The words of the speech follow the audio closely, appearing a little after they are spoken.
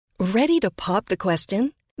Ready to pop the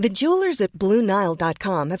question? The jewelers at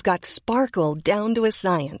BlueNile.com have got sparkle down to a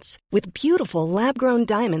science with beautiful lab-grown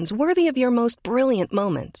diamonds worthy of your most brilliant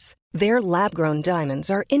moments. Their lab-grown diamonds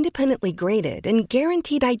are independently graded and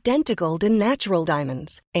guaranteed identical to natural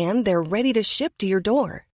diamonds, and they're ready to ship to your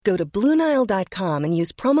door. Go to BlueNile.com and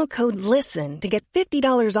use promo code LISTEN to get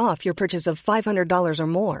 $50 off your purchase of $500 or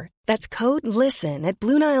more. That's code LISTEN at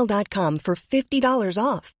BlueNile.com for $50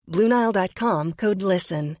 off. BlueNile.com, code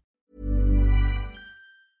LISTEN.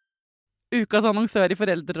 Ukas annonsør i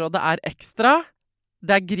Foreldrerådet Ekstra.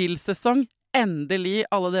 Det grillsesong. Endelig,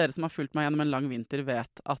 alle dere som har fulgt meg gjennom en lang vinter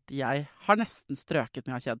vet at jeg har nesten strøket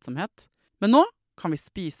med av kjedsomhet. Men nå kan vi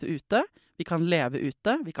spise ute, vi kan leve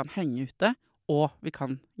ute, vi kan henge ute, og vi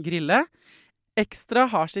kan grille. Ekstra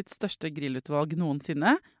har sitt største grillutvalg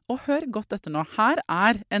noensinne, og hør godt etter nå. Her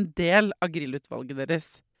en del av grillutvalget deres.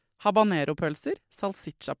 Habanero-pølser,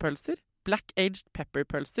 salsiccia-pølser, black-aged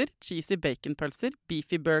pepper-pølser, cheesy bacon-pølser,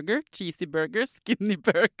 beefy burger, cheesy burger, skinny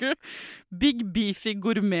burger, big beefy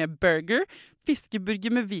gourmet-burger,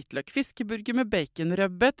 fiskeburger med hvitløk, fiskeburger med bacon,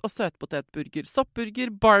 rødbet og søtpotetburger,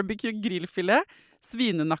 soppburger, barbecue, grillfilet,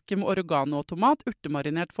 svinenakke med oregano og tomat,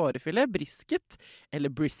 urtemarinert fårefilet, brisket,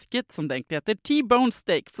 eller brisket som det egentlig heter, T-bone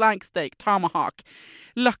steak, flank steak, tomahawk,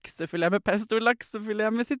 laksefilet med pesto,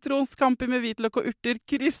 laksefilet med sitron, scampi med hvitløk og urter,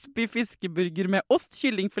 crispy fiskeburger med ost,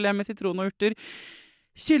 kyllingfilet med sitron og urter,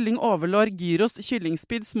 kylling overlår, gyros,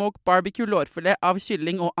 kyllingspyd, smoke, barbecue, lårfilet av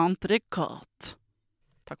kylling og entrecôte.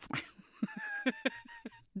 Takk for meg.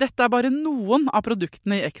 Dette bare noen av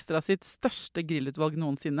produktene i Ekstra sitt største grillutvalg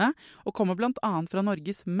noensinne, og kommer blant annet fra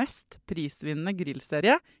Norges mest prisvinnende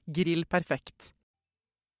grillserie, Grill Perfekt.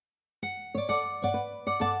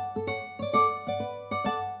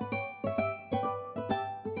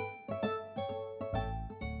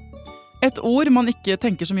 Et ord man ikke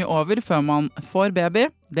tenker så mye over før man får baby,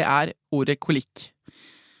 det ordet kolikk.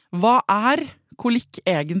 Hva kolikk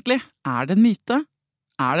egentlig? Det en myte?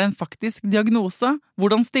 Det en faktisk diagnose?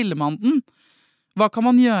 Hvordan stiller man den? Hva kan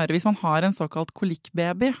man gjøre hvis man har en såkalt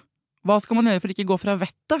kolikkbaby? Hva skal man gjøre for ikke gå fra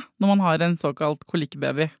vettet når man har en såkalt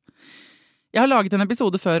kolikkbaby? Jeg har laget en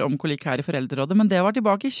episode før om kolikk her i Foreldrerådet, men det var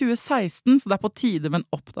tilbake i 2016, så det på tide med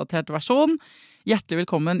en oppdatert versjon. Hjertelig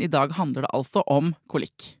velkommen, i dag handler det altså om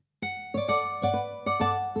kolikk.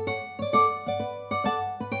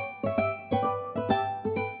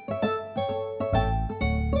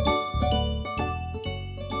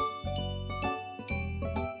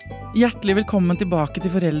 Hjertelig velkommen tilbake til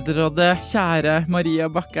Foreldrerådet, kjære Maria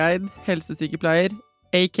Bakkeid, helsesykepleier,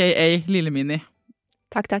 a.k.a. Lillemini.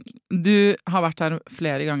 Takk. Du har vært her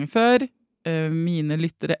flere ganger før. Mine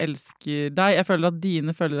lyttere elsker deg. Jeg føler at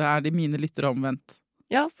dine følgere de mine lyttere omvendt.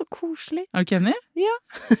 Ja, så koselig. Du ikke enig?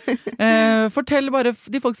 Ja. Fortell bare,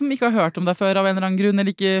 de folk som ikke har hørt om deg før av en eller annen grunn,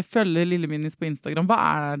 eller ikke følger Lilleminis på Instagram,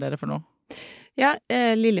 hva dere for noe? Ja,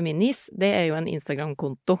 Lilleminis, det jo en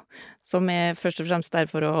Instagram-konto som først og fremst der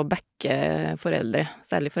for å backe foreldre,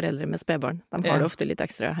 særlig foreldre med spedbarn. De har det ofte litt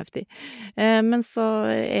ekstra heftig. Men så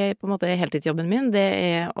på en måte heltidsjobben min,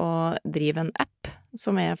 det å drive en app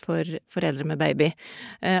som for foreldre med baby.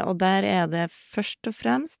 Og der det først og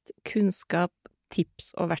fremst kunnskap,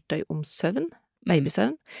 tips og verktøy om søvn,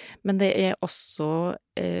 babysøvn, men det også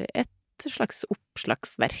et slags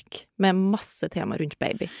oppslagsverk med masse tema rundt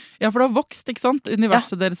baby. Ja, for det har vokst, ikke sant?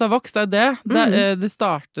 Universet deres har vokst, det det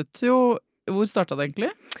startet jo... Hvor startet det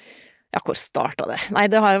egentlig? Ja, hvor startet det? Nei,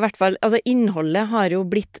 det har i hvert fall... Altså, innholdet har jo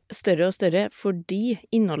blitt større og større fordi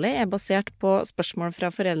innholdet basert på spørsmål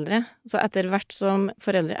fra foreldre. Så etter hvert som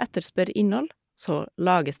foreldre etterspør innhold, så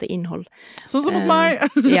lages det innhold. Sånn som hos meg!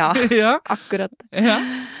 Ja, akkurat. Ja.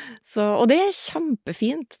 Så, og det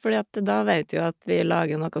kjempefint, for da vet vi jo at vi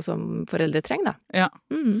lager noe som foreldre trenger, da. Ja.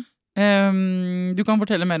 Du kan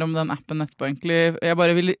fortelle mer om den appen etterpå,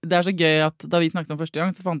 egentlig. Det så gøy at da vi snakket om første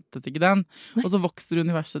gang, så fantes ikke den. Nei. Og så vokser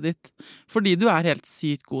universet ditt. Fordi du helt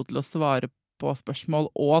sykt god til å svare på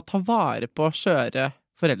spørsmål og ta vare på skjøre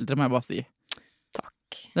foreldre, må jeg bare si.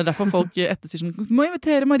 Det derfor folk ettersier sånn, du må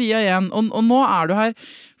invitere Maria igjen, og nå du her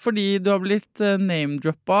fordi du har blitt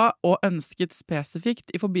name-droppet og ønsket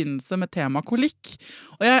spesifikt i forbindelse med tema kolikk.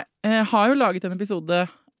 Og jeg har jo laget en episode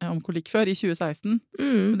om kolikk før, i 2016.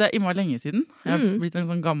 Det innmari lenge siden. Jeg har blitt en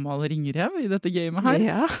sånn gammel ringrev i dette gamet her.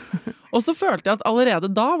 Ja. Og så følte jeg at allerede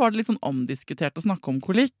da var det litt sånn omdiskutert å snakke om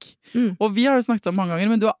kolikk. Og vi har jo snakket sammen mange ganger,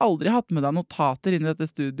 men du har aldri hatt med deg notater inn i dette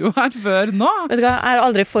studioet her før nå. Vet du hva, jeg har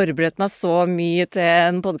aldri forberedt meg så mye til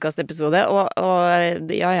en podcastepisode,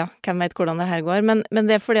 og ja, hvem vet hvordan det her går, men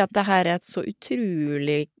det fordi at det her et så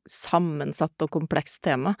utrolig sammensatt og komplekst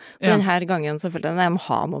tema. Så denne gangen så følte jeg må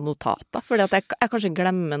ha noen notater, fordi at jeg kanskje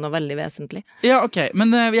glemmer noe veldig vesentlig. Ja, ok.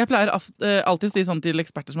 Men jeg pleier alltid å si sånn til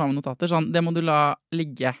eksperter som har med notater, sånn, det må du la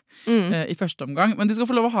ligge i første omgang. Men du skal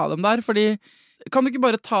få lov å ha dem der, fordi kan du ikke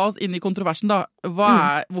bare ta oss inn i kontroversen da?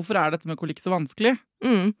 Hvorfor dette med kolikk så vanskelig?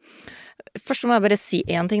 Først må jeg bare si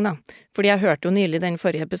en ting da, fordi jeg hørte jo nylig den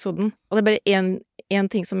forrige episoden, og det er bare en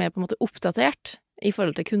ting som er på en måte oppdatert i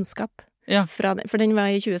forhold til kunnskap. Ja. For den var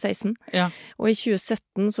i 2016, og i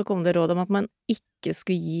 2017 så kom det råd om at man ikke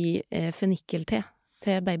skulle gi fenikkelte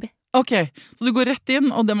til baby. Ok, så du går rett inn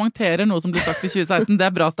og demonterer noe som ble sagt i 2016. Det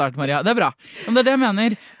er bra start, Maria. Det er bra. Men det er det jeg mener.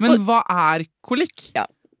 Men hva er kolikk? Ja.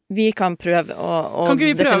 Vi kan prøve å definere. Kan ikke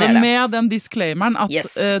vi prøve med den disclaimeren at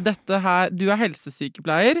dette her, du er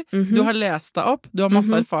helsesykepleier, du har lest deg opp, du har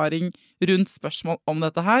masse erfaring rundt spørsmål om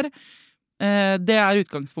dette her. Det er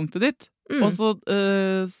utgangspunktet ditt. Og så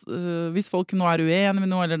hvis folk nå er uenige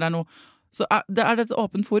med noe, eller det er noe, så det er et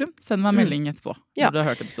åpent forum. Send meg en melding etterpå når du har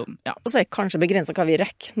hørt episoden. Ja. Og så er det kanskje begrenset hva vi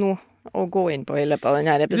rekker nå å gå inn på i løpet av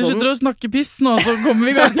denne episoden. Du slutter å snakke piss nå, så kommer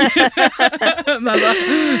vi i gang.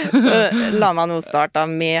 La meg nå starte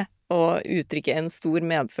med å uttrykke en stor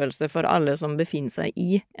medfølelse for alle som befinner seg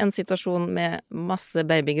i en situasjon med masse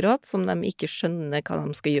babygråt som de ikke skjønner hva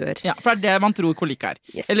de skal gjøre. Ja, for det er det man tror kolikk er.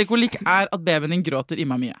 Yes. Eller kolikk er at babyen din gråter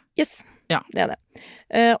imma mye. Yes, det er det.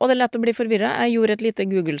 Og det er lett å bli forvirret. Jeg gjorde et lite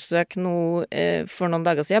Google-søk nå for noen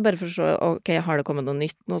dager siden, bare for å se, ok, har det kommet noe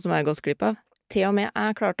nytt, noe som jeg har gått glipp av? Til og med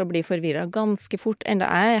jeg klarte å bli forvirret ganske fort, enda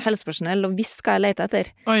jeg er helsepersonell og visste hva jeg leter etter.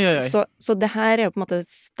 Oi. Så det her er jo på en måte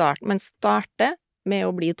man starter med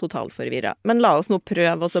å bli totalforvirret. Men la oss nå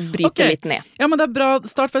prøve å bryte litt ned. Ja, men det er bra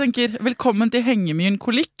start, for jeg tenker, velkommen til Hengemyren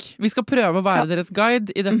kolikk. Vi skal prøve å være deres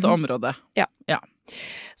guide i dette området. Ja.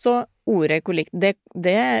 Så ordet kolikk, det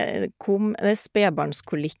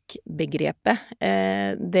spedbarnskolikkbegrepet,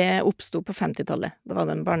 det oppstod på 50-tallet. Det var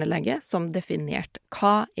det en barnelege som definerte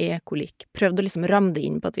hva er kolikk. Prøvde å liksom ramme det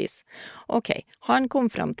inn på et vis. Ok, han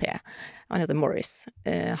heter Morris.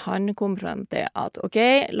 Han kom frem til at ok,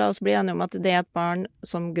 la oss bli enige om at det er et barn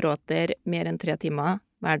som gråter mer enn 3 timer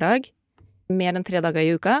hver dag, mer enn 3 dager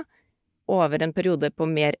i uka, over en periode på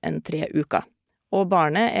mer enn 3 uker. Og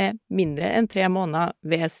barnet er mindre enn 3 måneder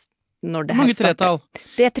når det her starter.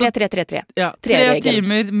 Det er 3. Ja, 3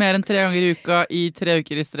 timer mer enn 3 ganger i uka i 3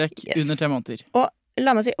 uker i strekk under 3 måneder. Og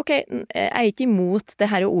la meg si, ok, jeg er ikke imot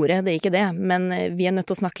det her ordet, det er ikke det, men vi er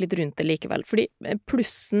nødt til å snakke litt rundt det likevel. Fordi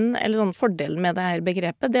plussen, eller sånn fordelen med det her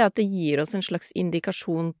begrepet, det er at det gir oss en slags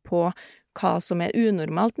indikasjon på hva som er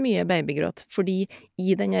unormalt mye babygråt. Fordi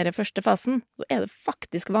i den her første fasen, så er det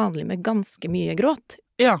faktisk vanlig med ganske mye gråt.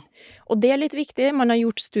 Ja. Og det er litt viktig. Man har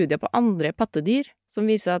gjort studier på andre pattedyr som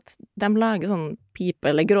viser at de lager sånn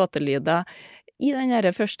pipe- eller gråtelyder i den her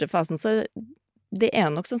første fasen, så det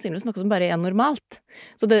er nok sannsynligvis noe som bare er normalt.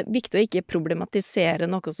 Så det er viktig å ikke problematisere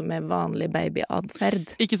noe som er vanlig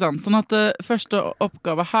babyadferd. Ikke sant. Sånn at første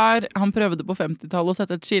oppgave her, han prøvde på 50-tallet å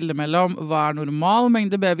sette et skille mellom hva er normal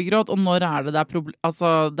mengde babygråt, og når er det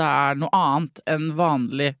det er noe annet enn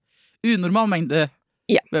vanlig unormal mengde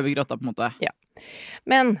babygråt, på en måte. Ja.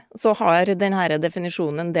 Men så har denne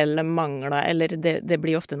definisjonen en del mangler, eller det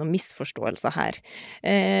blir ofte noen misforståelser her.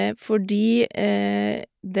 Fordi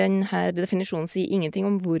denne definisjonen sier ingenting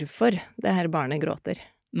om hvorfor det her barnet gråter.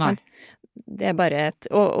 Nei. Det er bare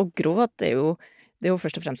og gråt er jo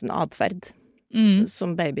først og fremst en adferd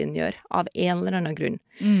som babyen gjør, av en eller annen grunn.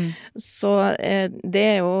 Så det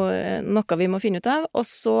er jo noe vi må finne ut av, og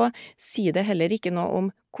så sier det heller ikke noe om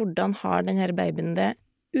hvordan har denne babyen det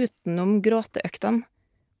utenom gråteøktene.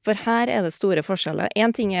 For her er det store forskjeller.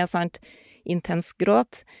 En ting er sant, intens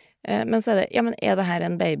gråt, men så er det, men er det her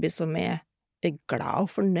en baby som er glad og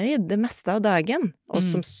fornøyd det meste av dagen, og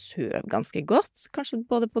som søv ganske godt, kanskje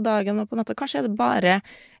både på dagen og på natta. Kanskje er det bare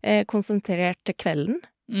konsentrert til kvelden,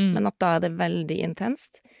 men at da er det veldig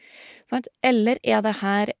intenst. Sant? Eller er det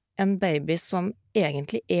her en baby som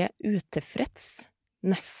egentlig er utilfreds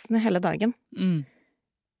nesten hele dagen?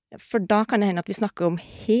 For da kan det hende at vi snakker om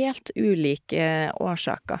helt ulike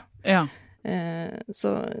årsaker. Ja.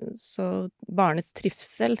 Så barnets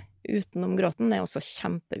trivsel utenom gråten er også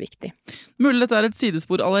kjempeviktig. Mulig dette er et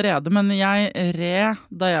sidespor allerede, men jeg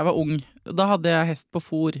da jeg var ung. Da hadde jeg hest på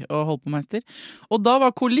fôr og holdt på med hester. Og da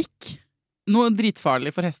var kolikk noe dritfarlig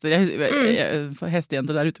for hester.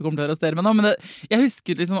 Hestejenter der ute kommer til å arrestere meg nå, men jeg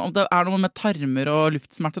husker liksom om det er noe med tarmer og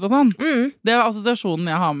luftsmerter og sånn. Det er assosiasjonen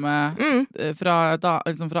jeg har med fra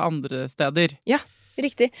andre steder. Ja,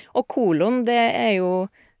 riktig. Og kolon, det er jo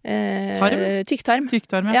tykktarm.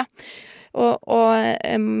 Tykktarm, ja.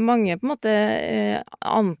 Mange på en måte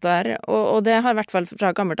antar, og det har i hvert fall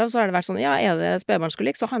fra gammelt av, så har det vært sånn, ja, er det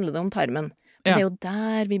spedbarnskolikk, så handler det om tarmen. Og Ja. det er jo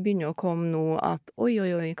der vi begynner å komme nå at, oi,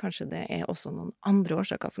 kanskje det er også noen andre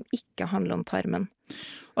årsaker som ikke handler om tarmen.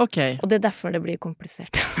 Ok, Og det er derfor det blir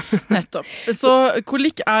komplisert. nettopp. Så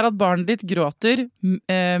kolikk er at barnet ditt gråter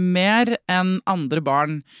mer enn andre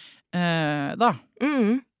barn, da.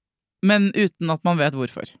 Mm, Men uten at man vet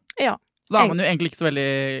hvorfor. ja. Så da har man jo egentlig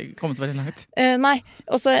ikke kommet så veldig langt. Nei,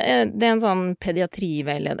 og så det er en sånn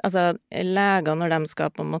pediatriveileder. Altså, leger når de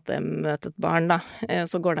skal på en måte møte et barn, da,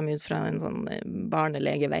 så går de ut fra en sånn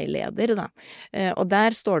barnelegeveileder, da. Og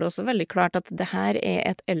der står det også veldig klart at det her er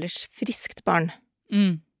et ellers friskt barn.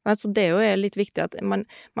 Altså, det er jo litt viktig at man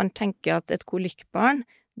tenker at et kolikkbarn,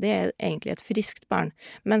 det er egentlig et friskt barn.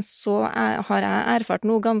 Men så har jeg erfart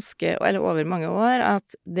nå over mange år,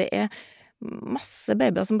 at det er masse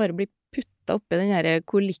babyer som bare blir putta oppi den her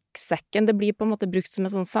kolikksekken. Det blir på en måte brukt som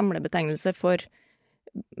en sånn samlebetegnelse for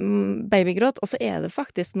babygråt, og så er det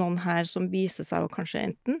faktisk noen her som viser seg å kanskje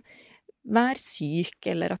enten være syk,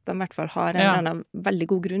 eller at de i hvert fall har en eller annen veldig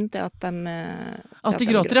god grunn til at de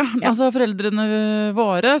gråter, ja. Altså foreldrene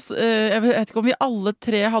våre, jeg vet ikke om vi alle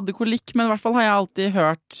tre hadde kolikk, men i hvert fall har vi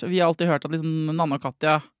alltid hørt at liksom Nanna og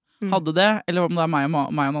Katja hadde det, eller om det er meg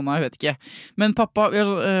og Nanna, jeg vet ikke. Men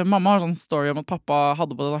mamma har sånn story om at pappa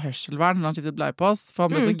hadde på det hørselvern når han skiftet bleie på oss, for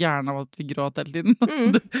han ble så gæren av at vi gråt hele tiden.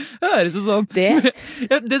 Det høres jo sånn.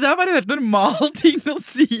 Det der var en helt normal ting å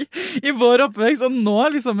si i vår oppvekst, og nå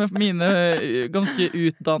liksom med mine ganske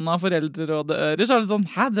utdannet foreldrerådeører, så er det sånn,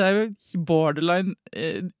 det er jo borderline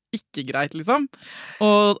ikke greit, liksom.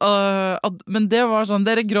 Men det var sånn,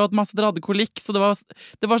 dere gråt masse, dere hadde kolikk, så det var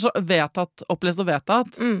så opplest og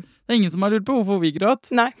vedtatt. Det er ingen som har lurt på hvorfor vi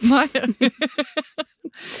gråt. Nei.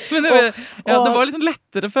 Men det var litt sånn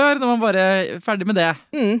lettere før, når man bare er ferdig med det.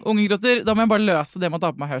 Unge gråter, da må jeg bare løse det med å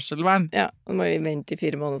ta på meg hørselvern. Ja, nå må vi vente i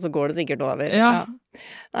 4 måneder, så går det sikkert over. Ja.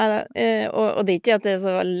 Nei, og det er ikke at det er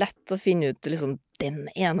så lett å finne ut liksom den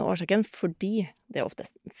ene årsaken, fordi det er ofte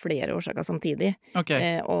flere årsaker samtidig.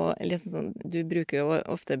 Okay. Og liksom sånn, du bruker jo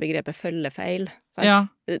ofte begrepet følgefeil. Sant? Ja.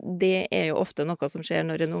 Det er jo ofte noe som skjer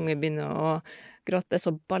når en unge begynner å gråte,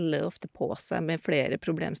 så baller det ofte på seg med flere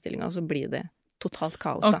problemstillinger, og så blir det totalt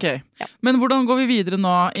kaos, da. Okay. Ja. Men hvordan går vi videre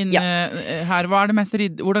nå her? Hva er det mest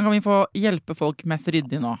ryddig? Hvordan kan vi få hjelpe folk mest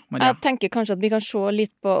ryddig nå, Maria? Jeg tenker kanskje at vi kan se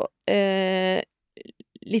litt på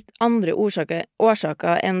litt andre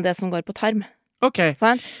årsaker enn det som går på tarm. Ok.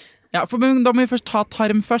 Sånn? Ja, da må vi først ta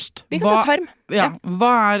tarm først. Vi kan ta tarm. Ja.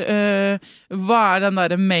 Hva er den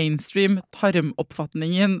der mainstream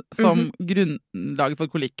tarmoppfatningen som grunnlaget for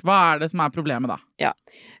kolikk? Hva er det som er problemet da? Ja.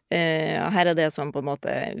 Her er det som på en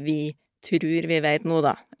måte vi tror vi vet nå,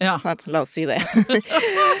 da. Ja. La oss si det.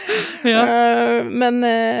 Men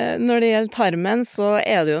når det gjelder tarmen, så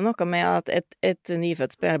er det jo noe med at et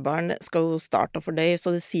nyfødt spedbarn skal jo starte å fordøye,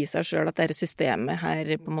 så det sier seg selv at dette systemet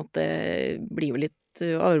her på en måte blir jo litt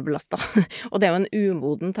overbelastet. Og det er jo en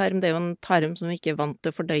umoden tarm, det er jo en tarm som ikke er vant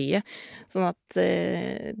til å fordøye. Sånn at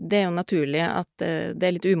det er jo naturlig at det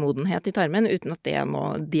er litt umodenhet i tarmen, uten at det er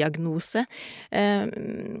noe diagnose.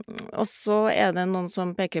 Og så er det noen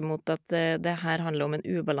som peker mot at det her handler om en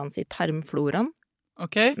ubalanse i tarmfloraen.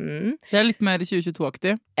 Ok, det er litt mer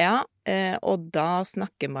 2022-aktig. Ja, og da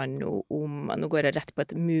snakker man jo om, nå går jeg rett på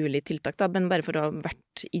et mulig tiltak da, men bare for å ha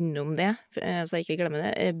vært innom det, så jeg ikke glemmer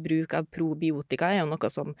det, bruk av probiotika er jo noe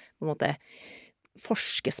som på en måte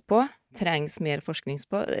forskes på, trengs mer forskning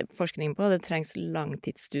på, det trengs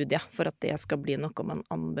langtidsstudier for at det skal bli noe man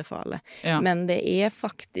anbefaler. Ja. Men det er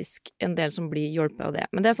faktisk en del som blir hjulpet av det.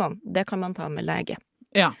 Men det er sånn, det kan man ta med lege.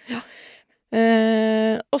 Ja.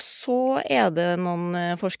 Og så er det noen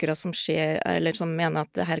forskere som mener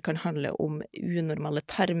at det her kan handle om unormale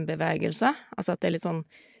tarmbevegelser, altså at det er litt sånn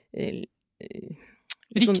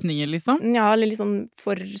rykninger, liksom? Ja, eller litt sånn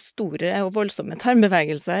for store og voldsomme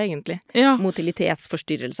tarmbevegelser, egentlig. Ja.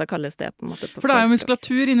 Motilitetsforstyrrelser kalles det, på en måte. For det er jo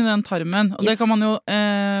muskulatur inni den tarmen, og det kan man jo,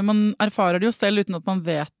 man erfarer det jo selv uten at man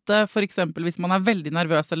vet det. For eksempel hvis man er veldig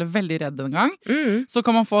nervøs eller veldig redd en gang, så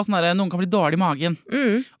kan man få sånn der, noen kan bli dårlig i magen.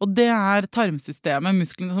 Og det er tarmsystemet,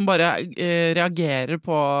 musklene som bare reagerer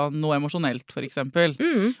på noe emosjonelt, for eksempel.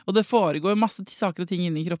 Og det foregår masse saker og ting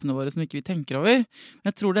inni kroppene våre som ikke vi tenker over.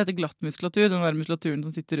 Men jeg tror det heter glattmuskulatur, den der muskulaturen som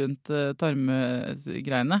sitter rundt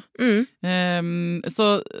tarmgreiene.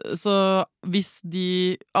 Så hvis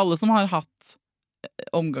alle som har hatt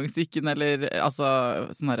omgangssyken eller altså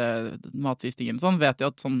sånn her matforgiftning eller sånn, vet jo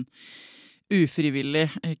at sånn ufrivillig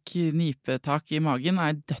knipetak i magen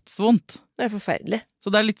er dødsvondt. Det er forferdelig. Så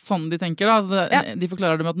det er litt sånn de tenker da. Altså de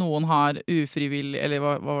forklarer det med at noen har ufrivillig, eller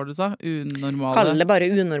hva var det du sa? Unormale. Kall det bare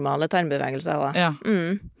unormale tarmbevegelser da. Ja.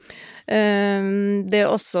 Det er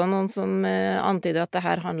også noen som antyder at det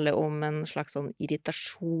her handler om en slags sånn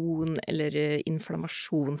irritasjon eller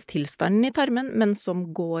inflammasjonstilstand i tarmen, men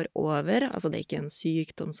som går over. Altså det er ikke en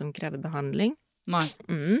sykdom som krever behandling. Nei.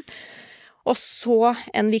 Og så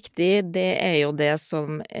en viktig, det er jo det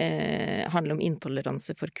som handler om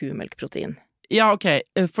intoleranse for kumelkprotein. Ja, ok,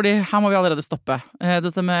 fordi her må vi allerede stoppe.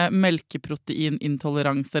 Dette med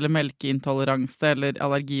melkeproteinintoleranse eller melkeintoleranse eller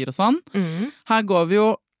allergier og sånn. Her går vi jo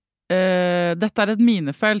dette er et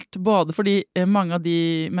minefelt, både fordi mange av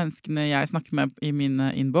de menneskene jeg snakker med i min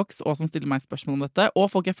inbox, og som stiller meg spørsmål om dette, og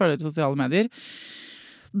folk jeg følger i sosiale medier,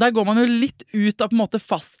 der går man jo litt ut av på en måte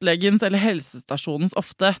fastlegens eller helsestasjonens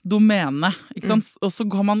ofte domene, ikke sant? Og så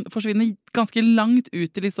går man forsvinner ganske langt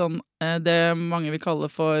ut i litt sånn det mange vil kalle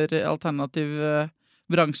for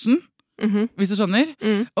alternativbransjen, hvis du skjønner.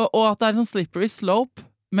 Og at det er en sånn slippery slope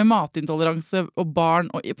med matintoleranse og barn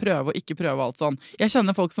og prøve og ikke prøve og alt sånn. Jeg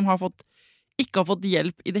kjenner folk som ikke har fått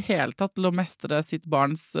hjelp i det hele tatt til å mestre sitt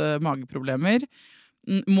barns mageproblemer,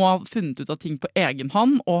 må ha funnet ut av ting på egen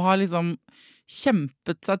hånd og har liksom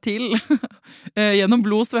kjempet seg til gjennom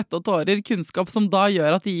blod, svette og tårer, kunnskap som da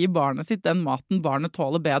gjør at de gir barnet sitt den maten barnet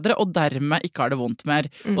tåler bedre, og dermed ikke har det vondt mer.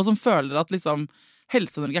 Og som føler at liksom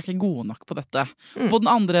Helse-Norge er ikke gode nok på dette. På den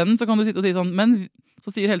andre enden så kan du sitte og si sånn, men så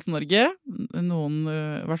sier Helse-Norge, noen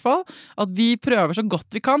i hvert fall, at vi prøver så godt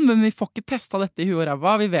vi kan, men vi får ikke testet dette i huet og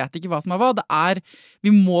ræva, vi vet ikke hva som er hva.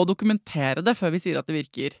 Vi må dokumentere det før vi sier at det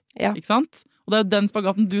virker. Ja. Ikke sant? Og det er jo den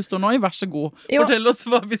spagaten du står nå i, vær så god. Fortell oss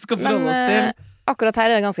hva vi skal forholde oss til. Akkurat her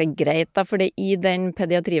er det ganske greit da, fordi i den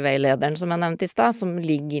pediatriveilederen som jeg nevnte i sted, som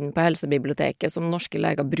ligger inn på helsebiblioteket, som norske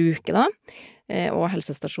leger bruker da, og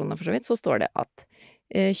helsestasjoner for så vidt, så står det at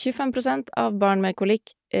 25% av barn med kolikk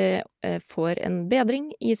får en bedring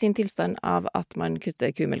i sin tilstand av at man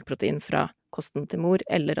kutter kumelkprotein fra kosten til mor,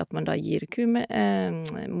 eller at man da gir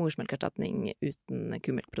morsmelkerstatning uten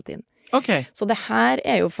kumelkprotein. Okay. Så det her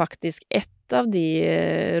er jo faktisk et av de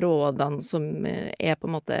rådene som er på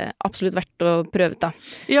en måte absolutt verdt å prøve da.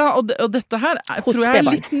 Ja, og dette her tror jeg er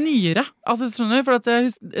litt nyere. Altså, skjønner du? For at det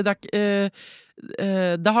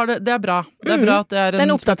er bra. Det er bra at det er en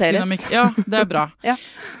den oppdateres. Dynamikk. Ja, det er bra. Ja.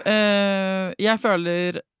 Jeg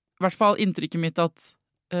føler, i hvert fall inntrykket mitt, at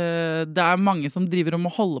det er mange som driver om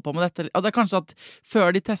å holde på med dette. Det er kanskje at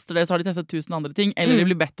før de tester det, så har de testet 1000 andre ting, eller de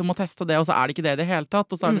blir bedt om å teste det, og så er det ikke det i det hele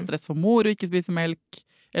tatt, og så er det stress for mor å ikke spise melk,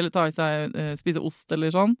 eller spise ost, eller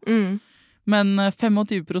sånn. Men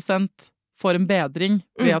 25% får en bedring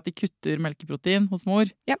ved at de kutter melkeprotein hos mor.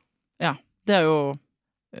 Ja, det er jo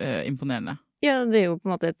imponerende. Ja, det er jo på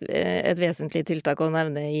en måte et vesentlig tiltak å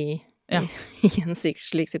nevne i en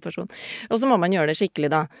slik situasjon. Og så må man gjøre det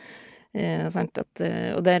skikkelig da.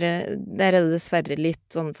 Og der er det dessverre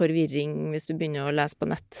litt sånn forvirring hvis du begynner å lese på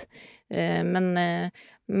nett. Men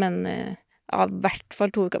i hvert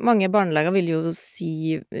fall 2 uker. Mange barneleger vil jo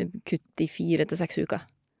si kutt i 4 til 6 uker.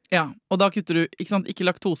 Ja, og da kutter du, ikke sant, ikke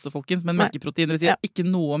laktose, folkens, men melkeprotein. Det vil si ikke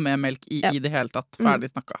noe med melk i det hele tatt.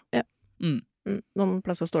 Ferdig snakka. Ja. Noen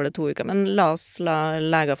plasser står det 2 uker, men la oss la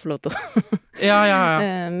leger få lov til å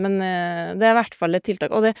Men det er i hvert fall et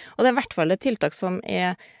tiltak, og det er i hvert fall et tiltak som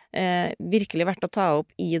er virkelig verdt å ta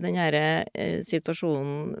opp i den her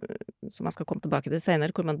situasjonen som jeg skal komme tilbake til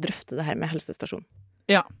senere, hvor man drøfter det her med helsestasjon.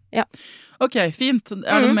 Ja. Ok, fint.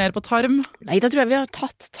 Er det mer på tarm? Nei, da tror jeg vi har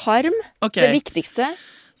tatt tarm. Okay. Det viktigste.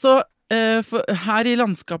 Så her i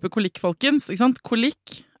landskapet kolikk, folkens, ikke sant?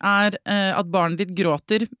 Kolikk er at barnet ditt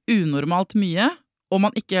gråter unormalt mye, og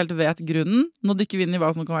man ikke helt vet grunnen. Nå dykker vi inn i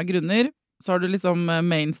hva som kan være grunner. Så har du liksom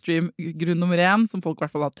mainstream grunn nummer 1, som folk i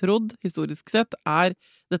hvert fall har trodd, historisk sett, er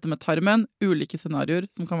dette med tarmen, ulike scenarioer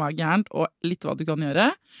som kan være gærent, og litt hva du kan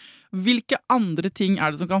gjøre. Hvilke andre ting er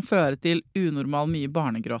det som kan føre til unormal mye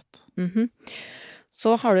barnegråt?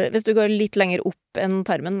 Så har du, hvis du går litt lenger opp enn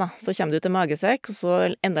tarmen da, så kommer du til magesekk, og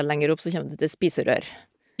så enda lenger opp så kommer du til spiserør.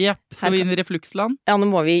 Ja, skal vi inn i refluksland? Ja, nå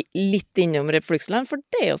må vi litt innom refluksland, for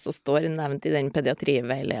det også står nevnt i den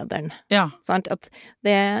pediatriveilederen. Ja. Sant? At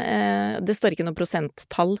det står ikke noe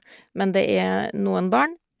prosenttall, men det er noen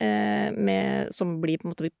barn som blir på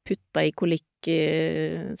en måte puttet i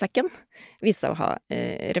kolikksekken, viser seg å ha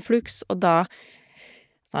refluks, og da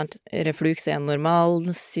refluks er en normal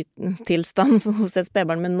tilstand hos et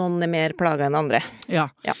spedbarn, men noen er mer plaget enn andre. Ja.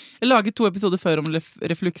 Jeg laget 2 episoder før om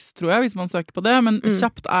refluks, tror jeg, hvis man søker på det, men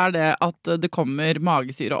kjapt er det at det kommer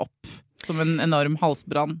magesyre opp som en enorm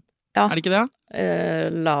halsbrann. Ja. Er det ikke det?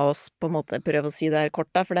 La oss på en måte prøve å si det her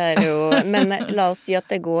kort, da, for det jo men la oss si at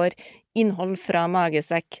det går innhold fra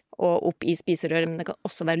magesekk og opp i spiserør, men det kan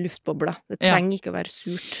også være luftbobler. Det trenger ikke å være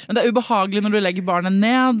surt. Men det ubehagelig når du legger barnet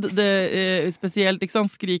ned, spesielt, ikke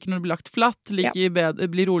sant, skriker når det blir lagt flatt,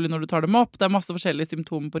 blir rolig når du tar dem opp. Det masse forskjellige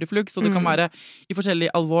symptomer på refluks, og det kan være i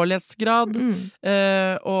forskjellig alvorlighetsgrad,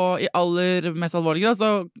 og i aller mest alvorlig grad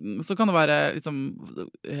så kan det være liksom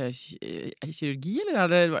kirurgi, eller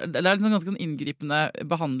det liksom ganske sånn inngripende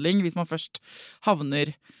behandling hvis man først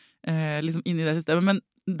havner liksom inn i det systemet, men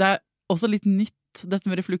det også litt nytt, dette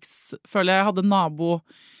med refluks, føler jeg. Hadde en nabo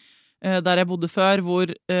der jeg bodde før,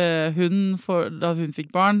 hvor da hun fikk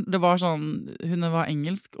barn, det var sånn, hun var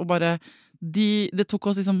engelsk, og bare det tok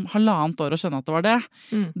oss liksom 1,5 år å skjønne at det var det.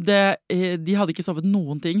 De hadde ikke sovet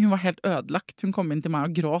noen ting, hun var helt ødelagt. Hun kom inn til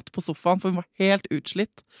meg og gråt på sofaen, for hun var helt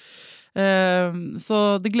utslitt. Så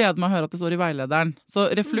det gleder meg å høre at det står i veilederen.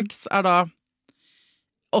 Så refluks da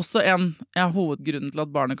også en hovedgrunnen til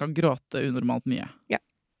at barnet kan gråte unormalt mye. Ja.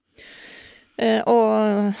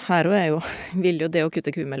 Og her vil jo det å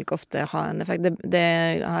kutte kumelk ofte ha en effekt.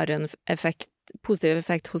 Det har en positiv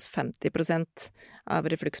effekt hos 50% av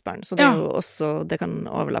refluksbarn, så det jo også, det kan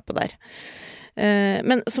overlappe der.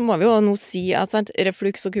 Men så må vi jo nå si at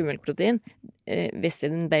refluks og kumelkprotein, hvis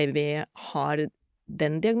en baby har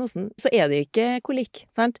den diagnosen, så det ikke kolikk,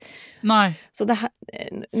 sant? Nei. Så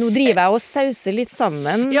nå driver jeg og sauser litt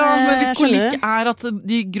sammen. Ja, men hvis kolikk at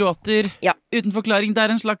de gråter uten forklaring, det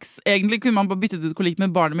en slags, egentlig kunne man bare bytte ut kolikk,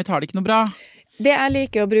 men barnet mitt har det ikke noe bra. Det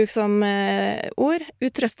liker å bruke som ord,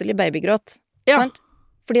 utrøstelig babygråt, sant?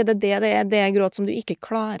 Fordi det gråt som du ikke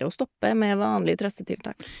klarer å stoppe med vanlige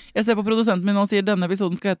trøstetiltak. Jeg ser på produsenten min nå og sier denne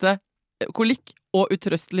episoden skal hete kolikk og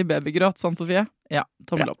utrøstelig babygråt, sant Sofie? Ja,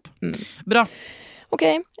 tommel opp. Bra. Ok,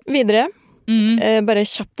 videre. Bare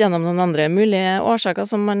kjapt gjennom noen andre mulige årsaker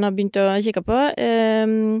som man har begynt å kikke på.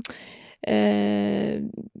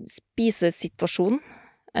 Spisesituasjon.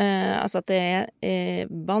 Altså at det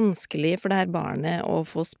vanskelig for det her barnet å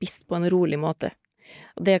få spist på en rolig måte.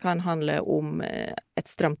 Og det kan handle om et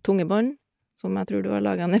stramt tungebånd, som jeg tror du har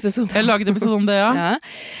laget en episode om. Jeg har laget en episode om det, ja.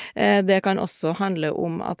 Det kan også handle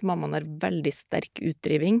om at mammaen har veldig sterk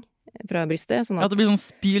utdriving fra brystet. Sånn at det blir sånn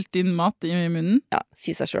spylt inn mat i munnen? Ja,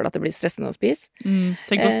 si seg selv at det blir stressende å spise.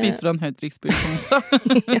 Tenk å spise fra en høytrykksspyl.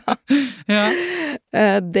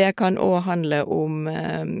 Det kan også handle om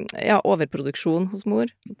overproduksjon hos mor.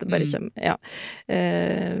 Det bare kommer,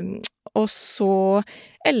 og så,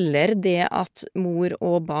 eller det at mor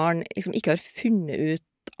og barn liksom ikke har funnet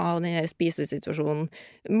ut av denne spisesituasjonen,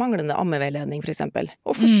 manglende ammeveiledning for eksempel,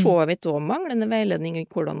 og for så vidt også manglende veiledning i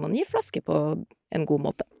hvordan man gir flaske på en god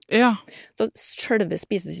måte. Ja. Så selve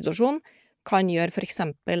spisesituasjonen kan gjøre for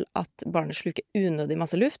eksempel at barnet sluker unødig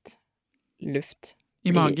masse luft.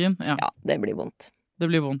 I magen, Ja, det blir vondt.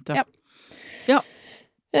 Det blir vondt, ja.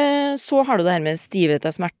 Så har du det her med stivhet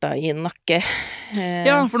og smerter i nakke.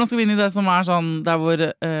 Ja, for nå skal vi inn i det som sånn, der hvor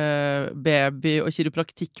baby og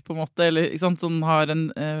kiropraktikk på en måte, eller ikke sant, sånn har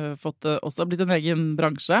også blitt en egen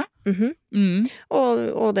bransje.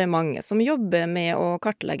 Og det mange som jobber med å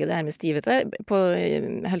kartlegge det her med stivhet. På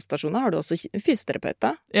helsestasjoner har du også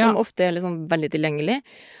fysioterapeuter, som ofte liksom veldig tilgjengelig.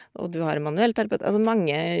 Og du har en manuell terapeut, altså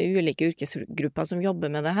mange ulike yrkesgrupper som jobber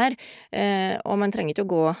med det her. Og man trenger ikke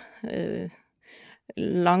å gå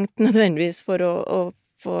langt nødvendigvis for å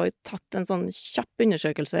få tatt en sånn kjapp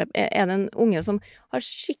undersøkelse. Det en unge som har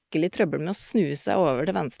skikkelig trøbbel med å snu seg over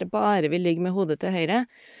til venstre, bare vil ligge med hodet til høyre,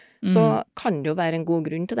 så kan det jo være en god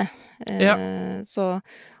grunn til det. Så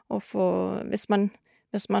hvis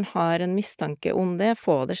man har en mistanke om det,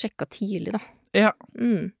 få det sjekket tidlig da. Ja.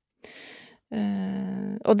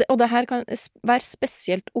 Og det her kan være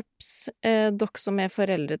spesielt obs, dere som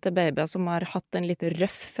foreldre til babyer som har hatt en litt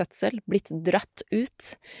røff fødsel, blitt dratt ut,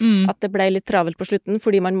 at det ble litt travelt på slutten,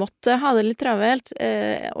 fordi man måtte ha det litt travelt.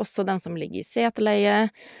 Også dem som ligger i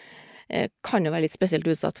seteleie kan jo være litt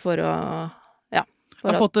spesielt utsatt for å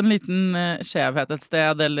har fått en liten skjevhet et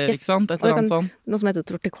sted, eller ikke sant? Et eller annet sånt. Noe som heter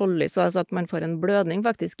torticollis, så altså at man får en blødning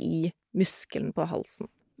faktisk i muskelen på halsen.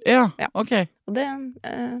 Ja, ok. Og det en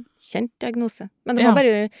kjent diagnose. Men det må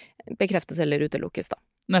bare bekreftes eller utelukkes da.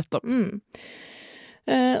 Nettopp.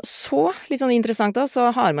 Så, litt sånn interessant da, så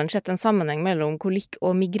har man sett en sammenheng mellom kolikk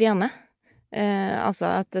og migrene. Altså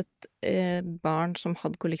at et barn som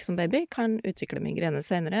hadde kolikk som baby kan utvikle migrene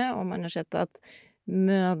senere, og man har sett at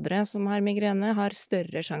mødre som har migrene har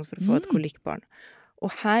større sjanse for å få et kolikkbarn.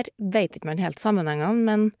 Og her vet ikke man helt sammenhengene,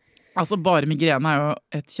 men altså bare migrene jo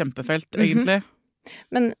et kjempefelt, egentlig.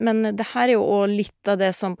 Men det her jo også litt av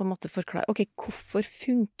det som på en måte forklarer, ok, hvorfor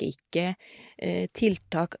funker ikke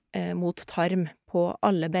tiltak mot tarm på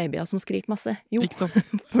alle babyer som skriker masse? Jo, Ikke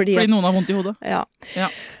sant? fordi noen har vondt i hodet. Ja.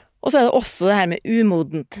 Ja. Og så det også det her med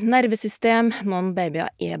umodent nervesystem. Noen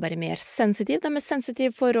babyer bare mer sensitive. De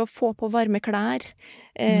sensitive for å få på varme klær.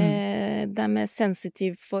 De mer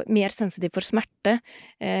sensitive for smerte.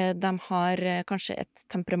 De har kanskje et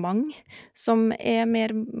temperament som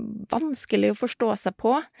mer vanskelig å forstå seg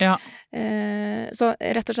på. Ja. Så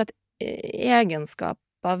rett og slett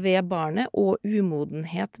egenskaper ved barnet og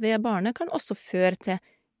umodenhet ved barnet kan også føre til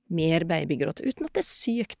mer babygråt. Uten at det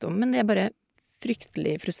sykdom, men det bare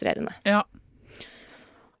fryktelig frustrerende. Ja.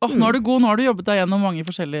 Nå er du god, nå har du jobbet deg gjennom mange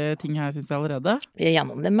forskjellige ting her, synes jeg allerede. Vi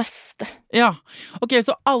gjennom det meste. Ja, ok,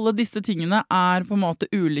 så alle disse tingene på en måte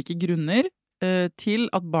ulike grunner til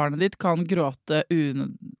at barnet ditt kan gråte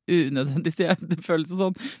unødvendig, det føles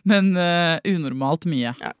sånn, men unormalt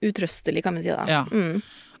mye. Ja, utrøstelig kan vi si da. Ja.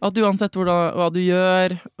 At uansett hva du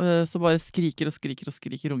gjør, så bare skriker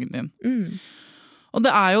ungen din. Og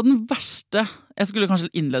det jo den verste, jeg skulle kanskje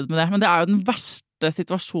innlede med det, men det jo den verste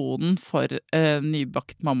situasjonen for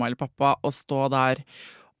nybakt mamma eller pappa å stå der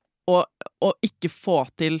og ikke få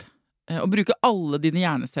til å bruke alle dine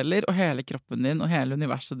hjerneceller og hele kroppen din og hele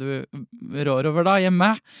universet du rår over da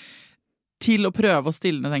hjemme til å prøve å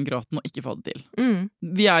stilne den gråten og ikke få det til.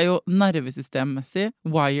 Vi jo nervesystemmessig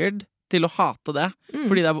wired til å hate det,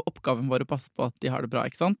 fordi det oppgaven vår å passe på at de har det bra,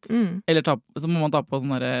 ikke sant? Eller så må man ta på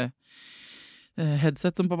sånne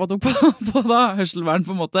headset som pappa tok på da, hørselvern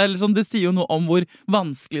på en måte, eller sånn, det sier jo noe om hvor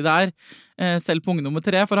vanskelig det selv på unge nummer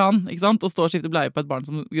 3 for han, ikke sant, å stå og skifte bleie på et barn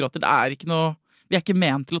som gråter, det ikke noe, vi ikke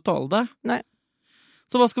ment til å tåle det. Nei.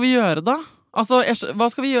 Så hva skal vi gjøre da? Altså, hva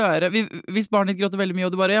skal vi gjøre hvis barnet ditt gråter veldig mye,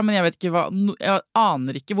 og du bare, ja, men jeg vet ikke jeg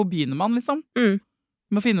aner ikke, hvor begynner man liksom?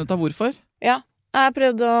 Med å finne ut av hvorfor. Ja, jeg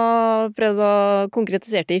prøvde å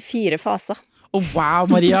konkretisere det i 4 faser. Wow,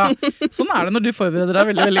 Maria! Sånn det når du forbereder deg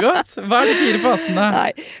veldig, veldig godt. Hva de 4 fasene?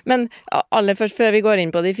 Nei, men aller først, før vi går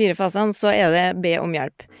inn på de 4 fasene, så det be om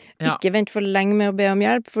hjelp. Ja. Ikke vent for lenge med å be om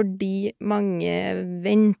hjelp, fordi mange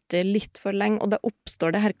venter litt for lenge, og da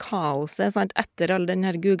oppstår det her kaoset, sant? Etter all den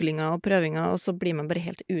her googlinga og prøvinga, og så blir man bare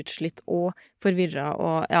helt utslitt og forvirret,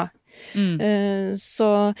 og ja.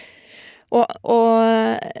 Og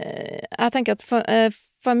jeg tenker at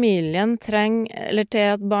familien trenger, eller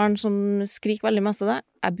til et barn som skriker veldig masse det,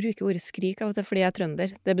 jeg bruker ordet skrik av og til fordi jeg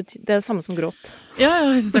trønder. Det det samme som gråt. Ja,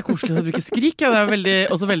 jeg synes det koselig å bruke skrik, ja, det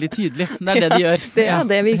også veldig tydelig. Det det de gjør.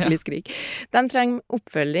 Det virkelig skrik. De trenger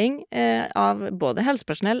oppfølging av både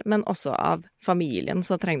helsepersonell, men også av familien,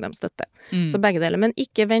 så trenger de støtte. Så begge deler. Men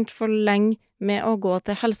ikke vent for lenge med å gå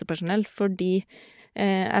til helsepersonell, fordi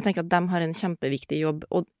jeg tenker at de har en kjempeviktig jobb,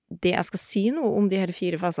 og det jeg skal si nå om de her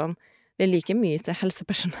 4 fasene, det like mye til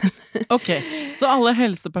helsepersonell. Ok, så alle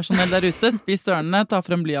helsepersonell der ute, spis ørene, ta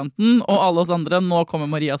frem blyanten, og alle oss andre, nå kommer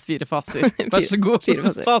Marias 4 faser. Vær så god, 4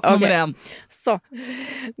 faser. Fase nummer 1. Så,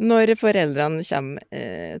 når foreldrene kommer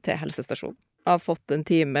til helsestasjonen, har fått en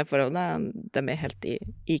time for de helt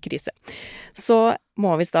i krise, så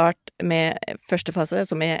må vi starte med første fase,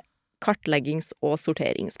 som kartleggings- og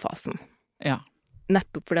sorteringsfasen. Ja.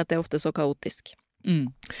 Nettopp fordi det ofte så kaotisk.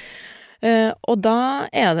 Og da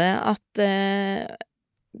det at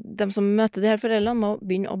de som møter de her foreldrene må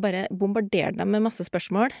begynne å bare bombardere dem med masse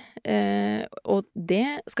spørsmål, og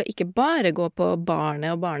det skal ikke bare gå på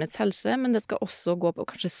barnet og barnets helse, men det skal også gå på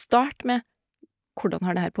kanskje starte med hvordan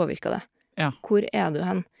har det her påvirket deg? Ja. Hvor du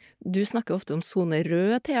hen? Du snakker ofte om zone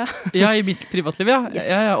rød, Thea. Ja, i mitt privatliv, ja. Yes.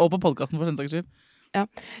 Ja, og på podcasten for den saks skyld. Ja,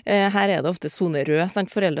 her det ofte zone rød, sant?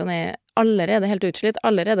 Foreldrene allerede helt utslitt,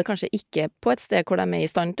 allerede kanskje ikke på et sted hvor de i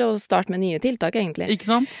stand til å starte med nye tiltak, egentlig. Ikke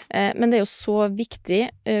sant? Men det jo så viktig,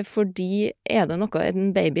 fordi det noe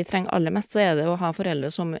en baby trenger aller mest, så det å ha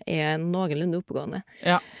foreldre som noenlunde oppegående.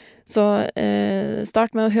 Ja. Så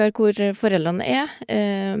start med å høre hvor foreldrene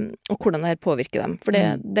og hvordan det her påvirker dem, for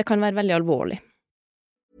det kan være veldig alvorlig.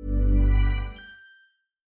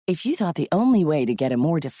 If you thought the only way to get a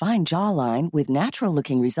more defined jawline with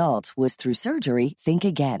natural-looking results was through surgery, think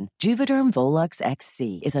again. Juvederm Volux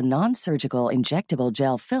XC is a non-surgical injectable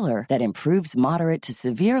gel filler that improves moderate to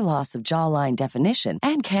severe loss of jawline definition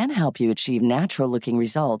and can help you achieve natural-looking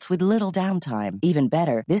results with little downtime. Even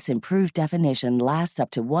better, this improved definition lasts up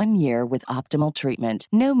to 1 year with optimal treatment.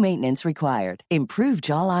 No maintenance required. Improve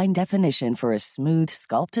jawline definition for a smooth,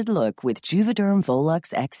 sculpted look with Juvederm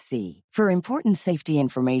Volux XC. For important safety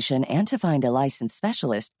information information and to find a licensed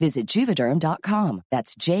specialist, visit Juvederm.com.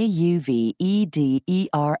 That's JUVEDERM.com.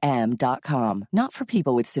 Not for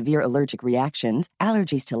people with severe allergic reactions,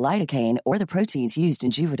 allergies to lidocaine, or the proteins used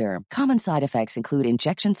in Juvederm. Common side effects include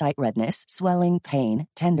injection site redness, swelling, pain,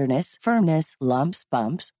 tenderness, firmness, lumps,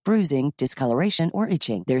 bumps, bruising, discoloration, or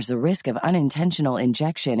itching. There's a risk of unintentional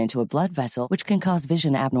injection into a blood vessel, which can cause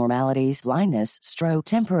vision abnormalities, blindness, stroke,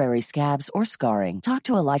 temporary scabs, or scarring. Talk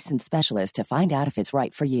to a licensed specialist to find out if it's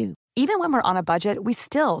right for you. Even when we're on a budget, we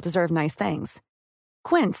still deserve nice things.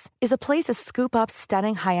 Quince is a place to scoop up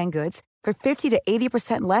stunning high-end goods for 50 to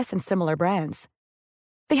 80% less than similar brands.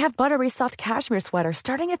 They have buttery soft cashmere sweaters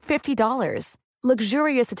starting at $50,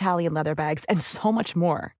 luxurious Italian leather bags, and so much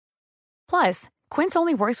more. Plus, Quince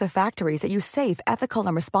only works with factories that use safe, ethical,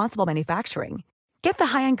 and responsible manufacturing. Get the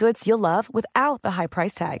high-end goods you'll love without the high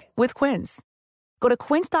price tag with Quince. Go to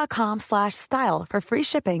quince.com/style for free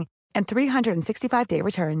shipping and 365-day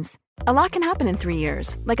returns. A lot can happen in 3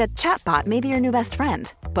 years, like a chatbot may be your new best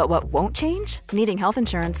friend. But what won't change? Needing health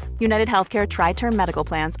insurance. United Healthcare Tri-Term Medical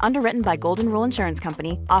Plans, underwritten by Golden Rule Insurance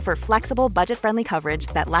Company, offer flexible, budget-friendly coverage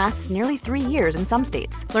that lasts nearly 3 years in some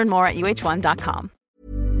states. Learn more at uh1.com.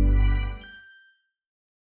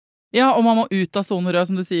 Ja, og man må ut av zone rød,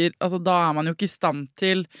 som du sier. Altså, da man jo ikke i stand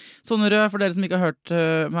til zone rød, for dere som ikke har hørt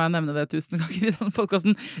meg nevne det 1000 ganger i denne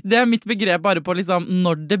podcasten. Det mitt begrep bare på liksom,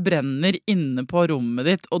 når det brenner inne på rommet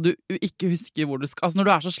ditt, og du ikke husker hvor du skal. Altså, når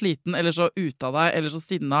du så sliten, eller så ut av deg, eller så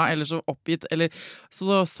sinna, eller så oppgitt, eller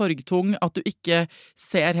så sorgtung, at du ikke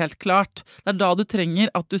ser helt klart. Det da du trenger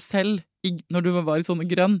at du selv når du var i sånne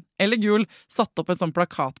grønn eller gul, satt opp en sånn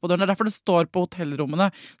plakat på døren. Det derfor det står på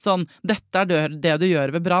hotellrommene sånn, dette det du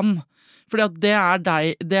gjør ved brann. Fordi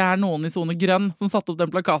at det noen i zone grønn som satt opp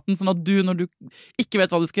den plakaten, sånn at du, når du ikke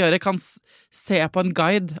vet hva du skal gjøre, kan se på en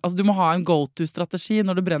guide. Altså du må ha en go-to-strategi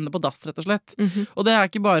når du brenner på dass, rett og slett. Og det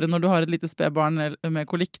ikke bare når du har et lite spedbarn med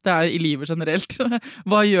kolikk, det i livet generelt.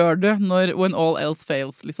 Hva gjør du when all else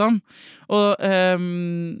fails, liksom? Og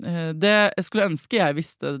det jeg skulle ønske jeg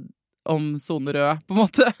visste om zone rød, på en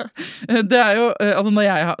måte. Det jo, altså når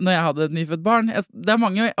jeg hadde et nyfødt barn, det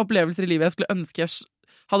mange opplevelser i livet jeg skulle ønske jeg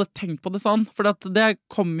hadde tenkt på det sånn, for det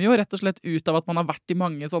kommer jo rett og slett ut av at man har vært i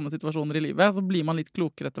mange sånne situasjoner i livet, så blir man litt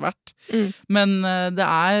klokere etter hvert. Men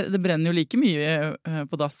det brenner jo like mye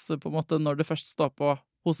på dass, på en måte, når det først står på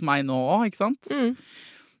hos meg nå også, ikke sant?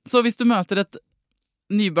 Så hvis du møter et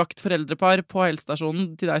nybakt foreldrepar på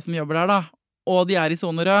helsestasjonen til deg som jobber der da, og de i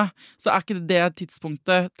zone rød, så ikke det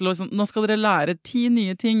tidspunktet til å, nå skal dere lære 10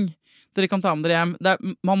 nye ting dere kan ta med dere hjem.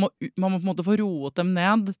 Man må på en måte få roet dem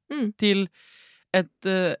ned til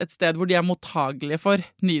et sted hvor de mottagelige for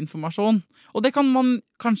ny informasjon. Og det kan man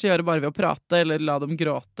kanskje gjøre bare ved å prate, eller la dem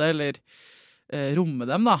gråte, eller romme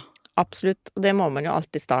dem da. Absolutt, og det må man jo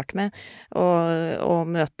alltid starte med, og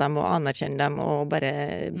møte dem og anerkjenne dem, og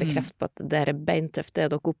bare bekrefte på at det beintøft, det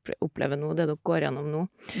dere opplever nå, det dere går gjennom nå.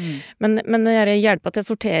 Men hjelpa til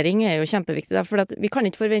sortering jo kjempeviktig, da, for at vi kan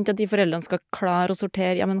ikke forvente at de foreldrene skal klare å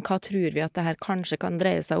sortere, ja, men hva tror vi at det her kanskje kan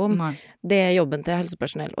dreie seg om? Nei. Det jobben til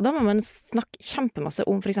helsepersonell, og da må man snakke kjempemasse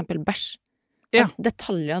om for eksempel bæsj. Ja.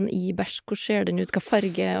 Detaljene i bæsj, hvor ser den ut, hva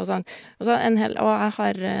farge og sånn. Og jeg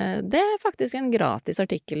har, det faktisk en gratis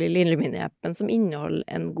artikkel i Lillemini-appen som inneholder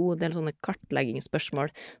en god del sånne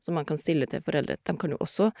kartleggingsspørsmål som man kan stille til foreldre. De kan jo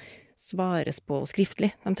også svares på skriftlig.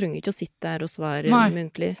 De trenger ikke å sitte der og svare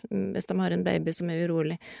muntlig hvis de har en baby som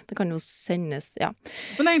urolig. Det kan jo sendes, ja.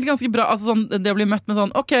 Men det egentlig ganske bra, altså sånn, det å bli møtt med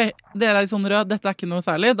sånn, ok, dere i sånn rød, dette ikke noe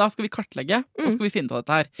særlig, da skal vi kartlegge, og skal vi finne ut av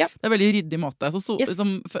dette her. Ja. Det veldig ryddig måte. Så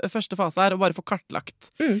som første fase å bare få kartlagt.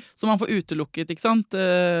 Så man får utelukket, ikke sant?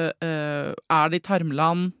 Det i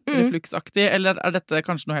tarmland, refluksaktig, eller dette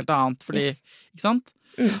kanskje noe helt annet, fordi, ikke sant?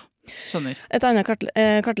 Skjønner. Et annet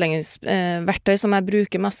kartleggingsverktøy som jeg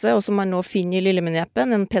bruker masse, og som man nå finner i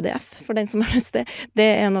Lillemini-appen, en PDF for den som har lyst til, det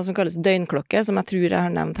noe som kalles døgnklokke, som jeg tror jeg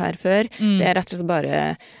har nevnt her før. Det rett og slett bare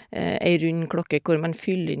en rund klokke hvor man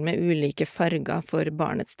fyller inn med ulike farger for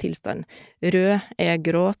barnets tilstand. Rød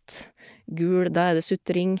gråt, gul, da det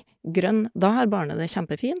sutring, grønn, da har barnet det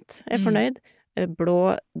kjempefint, fornøyd,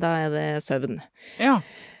 blå, da det søvn. Ja.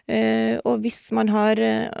 Og hvis man har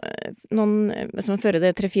hvis man fører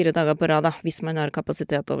det 3-4 dager på rad, hvis man har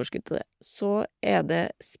kapasitet og overskudd til det, så det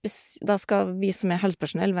da skal vi som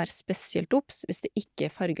helsepersonell være spesielt obs hvis det ikke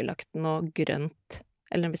fargelagt noe grønt,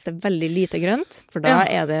 eller hvis det veldig lite grønt, for da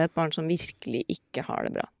det et barn som virkelig ikke har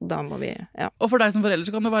det bra. Da må vi, Og for deg som forelder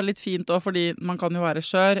så kan det være litt fint også, fordi man kan jo være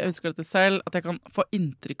skjør, jeg husker dette selv, at jeg kan få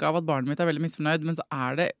inntrykk av at barnet mitt veldig misfornøyd, men så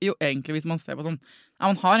det jo egentlig, hvis man ser på sånn,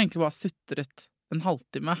 man har egentlig bare sutret en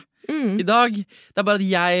halvtime i dag. Det bare at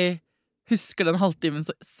jeg husker den halvtimen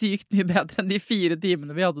så sykt mye bedre enn de 4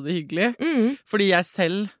 timene vi hadde det hyggelig. Fordi jeg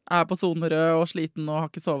selv på sonerød og sliten og har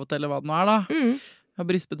ikke sovet eller hva det nå da. Har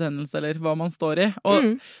brystbetennelse eller hva man står i.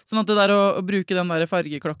 Og, sånn at det der å bruke den der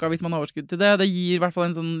fargeklokka hvis man har overskudd til det gir i hvert fall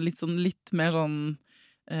en litt mer sånn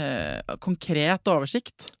konkret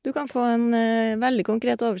oversikt. Du kan få en veldig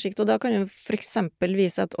konkret oversikt, og da kan du for eksempel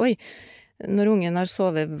vise at når ungen har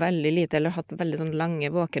sovet veldig lite eller hatt veldig sånn lange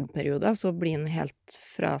våkenperioder, så blir han helt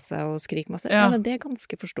fra seg og skriker masse. Ja, men det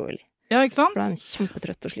ganske forståelig. Ja, ikke sant? For da er han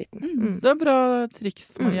kjempetrøtt og sliten. Det bra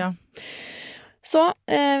triks, Maria. Så,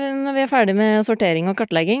 når vi ferdig med sortering og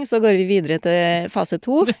kartlegging, så går vi videre til fase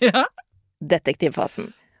 2. Ja. Detektivfasen.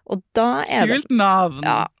 Og da Kult navn!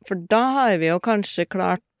 Ja, for da har vi jo kanskje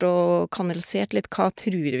klart å kanalisert litt hva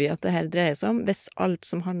tror vi at det her dreier seg om. Hvis alt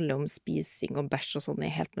som handler om spising og bæsj og sånn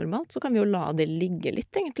helt normalt, så kan vi jo la det ligge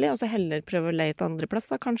litt egentlig, og så heller prøve å lete andre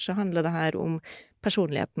plasser. Kanskje handler det her om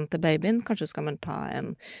personligheten til babyen. Kanskje skal man ta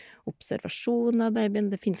en observasjon av babyen.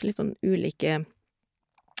 Det finnes litt sånn ulike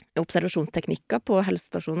observasjonsteknikker på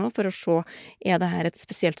helsestasjoner for å se, det her et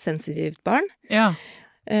spesielt sensitivt barn? Ja.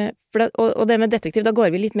 Og det med detektiv, da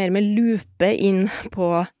går vi litt mer med lupe inn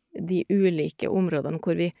på de ulike områdene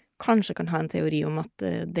hvor vi kanskje kan ha en teori om at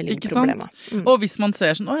det ligger problemer. Og hvis man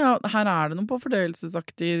ser sånn, her det noe på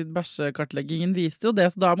fordøyelsesaktig bæsjekartleggingen viste jo det,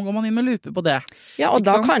 så da går man inn med lupe på det. Ja, og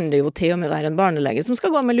da kan det jo til og med være en barnelege som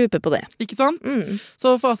skal gå med lupe på det. Ikke sant?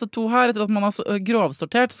 Så fase 2 her, etter at man har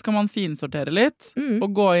grovsortert, så skal man finsortere litt, og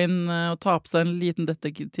gå inn og ta på seg en liten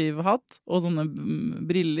detektivhatt, og sånne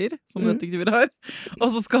briller som detektiver har,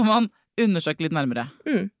 og så skal man undersøke litt nærmere.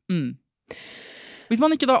 Hvis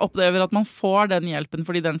man ikke da opplever at man får den hjelpen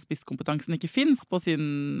fordi den spisskompetansen ikke finnes på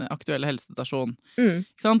sin aktuelle helsestasjon,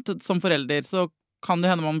 ikke sant? Som forelder, så kan det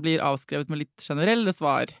hende man blir avskrevet med litt generelle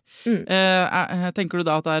svar. Tenker du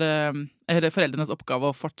da at det foreldrenes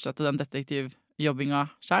oppgave å fortsette den detektivjobbinga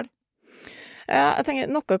selv? Ja, jeg tenker,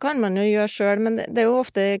 noe kan man jo gjøre selv, men det jo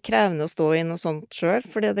ofte krevende å stå i noe sånt selv,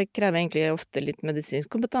 fordi det krever egentlig ofte litt medisinsk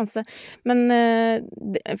kompetanse. Men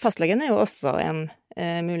fastlegen jo også en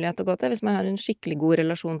mulighet å gå til. Hvis man har en skikkelig god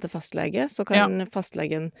relasjon til fastlege, så kan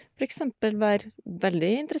fastlegen for eksempel være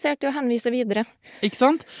veldig interessert i å henvise videre. Ikke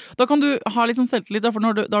sant? Da kan du ha litt sånn selvtillit, for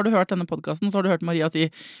da har du hørt denne podcasten, så har du hørt Maria si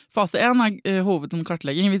fase 1 hoved som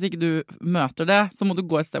kartlegging. Hvis ikke du møter det, så må du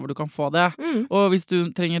gå et sted hvor du kan få det. Og hvis du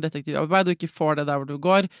trenger detektivarbeid og ikke får det der hvor du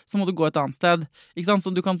går, så må du gå et annet sted. Ikke sant?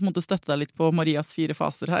 Så du kan på en måte støtte deg litt på Marias 4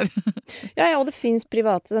 faser her. Ja, og det finnes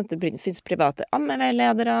private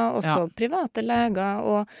ammeveiledere, også private leger.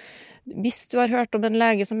 Og hvis du har hørt om en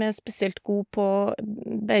lege som spesielt god på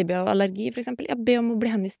baby og allergi, for eksempel, be om å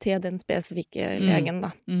bli henvist til den spesifikke legen,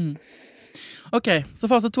 da. Ok,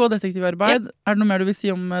 så fase 2 av detektivarbeid. Er det noe mer du vil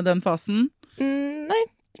si om den fasen? Nei,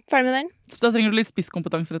 ferdig med den. Så da trenger du litt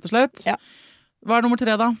spisskompetanse, rett og slett. Ja. Hva nummer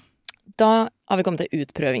 3 da? Da har vi kommet til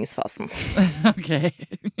utprøvingsfasen. Ok.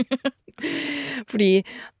 Fordi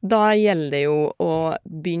da gjelder det jo å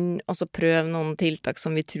begynne å prøve noen tiltak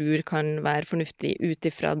som vi tror kan være fornuftig ut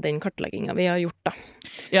ifra den kartleggingen vi har gjort da.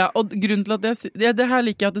 Ja, og grunnen til at det her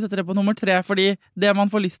liker jeg at du setter det på nummer 3, fordi det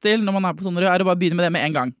man får lyst til når man på sånne rød, å bare begynne med det med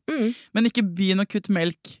en gang. Men ikke begynne å kutte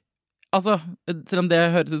melk. Altså, selv om det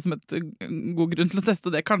høres ut som et god grunn til å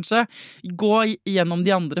teste det, kanskje. Gå gjennom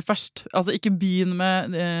de andre først. Altså, ikke begynn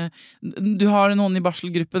med du har noen i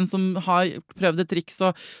barselgruppen som har prøvd et triks,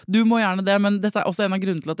 og du må gjerne det, men dette også en av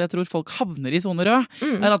grunnene til at jeg tror folk havner i sone rød,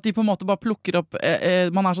 at de på en måte bare plukker opp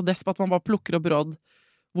man så desp at man bare plukker opp råd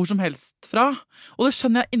hvor som helst fra. Og det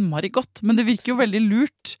skjønner jeg innmari godt, men det virker jo veldig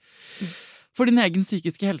lurt for din egen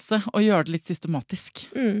psykiske helse å gjøre det litt systematisk.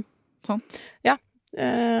 Sant? Ja.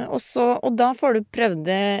 Og da får du prøvd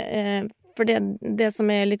det, for det som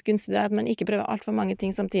litt gunstig er at man ikke prøver alt for mange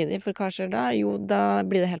ting samtidig, for hva skjer da? Jo, da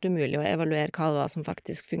blir det helt umulig å evaluere hva det var som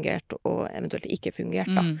faktisk fungerte, og eventuelt ikke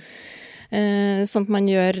fungerte da. Sånn at man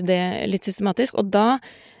gjør det litt systematisk, og da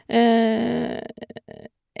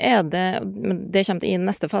men det kommer til i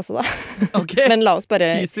neste fase da. Okay. Men la oss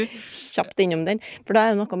bare kjapt innom den, for da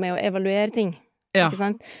det noe med å evaluere ting. Ja. Ikke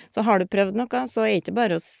sant? Så har du prøvd noe, så ikke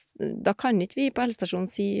bare da kan ikke vi på helsestasjonen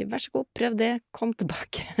si vær så god, prøv det, kom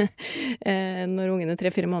tilbake. Når ungen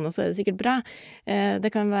 3-4 måneder, så det sikkert bra.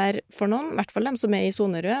 Det kan være for noen, i hvert fall dem som i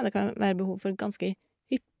sone rød, det kan være behov for ganske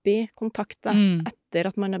hyppig kontakt etter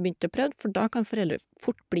at man har begynt å prøve, for da kan foreldre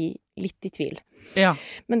fort bli litt i tvil. Ja.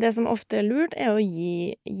 Men det som ofte lurt å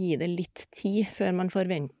gi det litt tid før man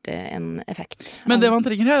forventer en effekt. Men det man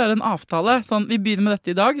trenger her en avtale, sånn vi begynner med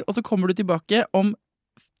dette i dag, og så kommer du tilbake om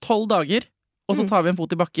 12 dager og så tar vi en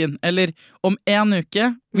fot i bakken. Eller om en uke,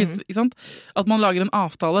 hvis, ikke sant? At man lager en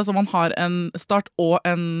avtale, så man har en start og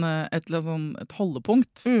et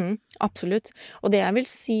holdepunkt. Absolutt. Og det jeg vil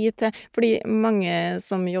si til, fordi mange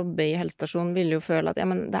som jobber i helsestasjonen vil jo føle at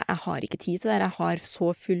jeg har ikke tid til det, jeg har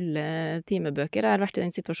så fulle timebøker, jeg har vært i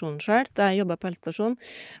den situasjonen selv, da jeg jobbet på helsestasjonen.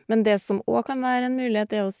 Men det som også kan være en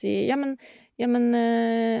mulighet er å si, jeg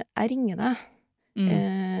ringer deg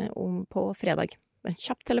på fredag. En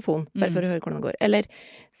kjapp telefon, bare for å høre hvordan det går. Eller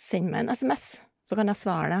send meg en SMS, så kan jeg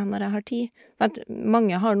svare deg når jeg har tid. Sånn at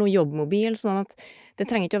mange har noe jobbmobil, sånn at det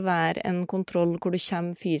trenger ikke å være en kontroll hvor du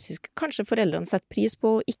kommer fysisk. Kanskje foreldrene setter pris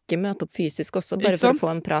på å ikke møte opp fysisk også, bare for å få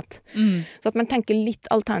en prat. Så at man tenker litt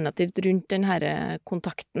alternativt rundt den her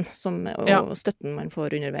kontakten og støtten man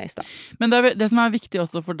får underveis. Da. Men det som er viktig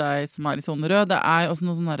også for deg som er i zone rød, det er også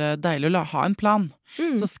noe sånn deilig å ha en plan.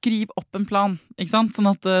 Så skriv opp en plan, ikke sant? Sånn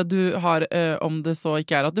at du har, om det så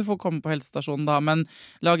ikke er at du får komme på helsestasjonen da, men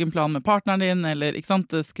lag en plan med partneren din, eller ikke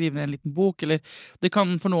sant? Skriv ned en liten bok, eller det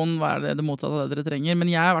kan for noen være det motsatte av det dere trenger. Men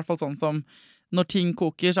jeg er i hvert fall sånn som, når ting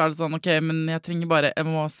koker, så er det sånn, ok, men jeg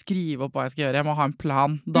må skrive opp hva jeg skal gjøre, jeg må ha en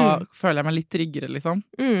plan. Da føler jeg meg litt tryggere, liksom.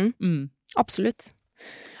 Absolutt.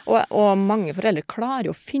 Og mange foreldre klarer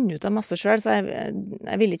jo å finne ut av masse selv, så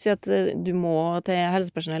jeg vil ikke si at du må til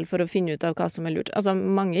helsepersonell for å finne ut av hva som er lurt. Altså,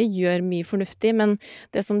 mange gjør mye fornuftig, men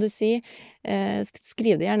det som du sier,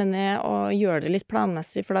 skriv det gjerne ned og gjør det litt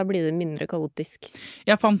planmessig, for da blir det mindre kaotisk.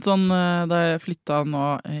 Jeg fant sånn, da jeg flyttet nå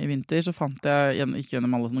i vinter, så fant jeg, ikke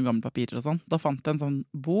gjennom alle sånne gamle papirer og sånn, da fant jeg en sånn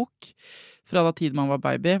bok fra da tid man var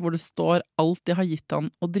baby, hvor det står alt jeg har gitt han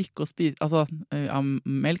å drikke og spise, altså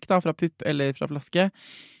melk da, fra pupp eller fra flaske,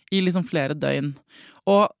 i liksom flere døgn.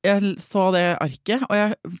 Og jeg så det arket, og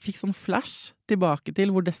jeg fikk sånn flash tilbake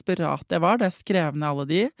til hvor desperat jeg var da jeg skrev ned alle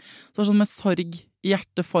de. Så sånn med sorg i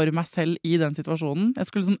hjertet for meg selv i den situasjonen. Jeg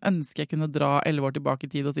skulle sånn ønske jeg kunne dra 11 år tilbake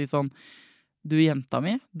i tid og si sånn, du jenta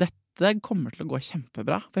mi, dette kommer til å gå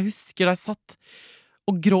kjempebra. For jeg husker da jeg satt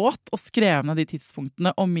og gråt og skrev ned de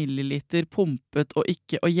tidspunktene, og milliliter pumpet og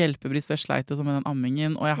ikke, og hjelpebrist, for jeg sleit jo som med den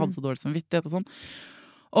ammingen, og jeg hadde så dårlig samvittighet og sånn.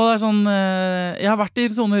 Og det er sånn, jeg har vært i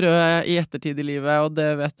zone rød i ettertid i livet, og det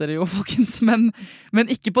vet dere jo, folkens, men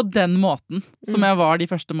ikke på den måten som jeg var de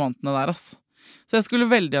første månedene der, altså. Så jeg skulle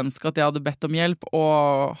veldig ønske at jeg hadde bedt om hjelp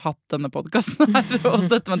og hatt denne podcasten her, og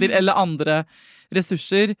støtte meg til, eller andre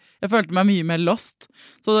ressurser. Jeg følte meg mye mer lost,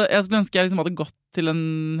 så jeg skulle ønske jeg liksom hadde gått til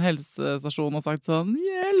en helsestasjon og sagt sånn,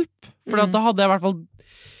 hjelp! For da hadde jeg i hvert fall,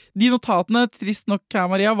 de notatene, trist nok her,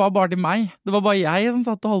 Maria, var bare til meg. Det var bare jeg som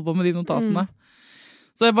satt og holdt på med de notatene.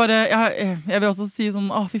 Så jeg vil også si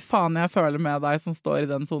sånn, fy faen, jeg føler med deg som står i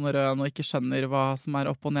den zone røden og ikke skjønner hva som er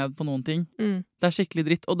opp og ned på noen ting. Det er skikkelig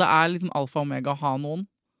dritt, og det er litt sånn alfa og omega å ha noen.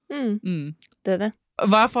 Det er det.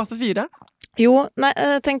 Hva er fase 4? Jo, nei,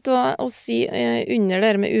 jeg tenkte å si, under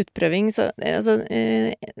det med utprøving, så det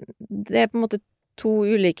er på en måte 2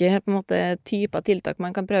 ulike på en måte, typer tiltak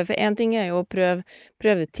man kan prøve. For en ting er jo å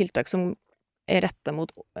prøve tiltak som er rettet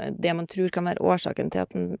mot det man tror kan være årsaken til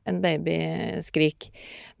at en baby skriker.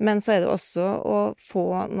 Men så er det også å få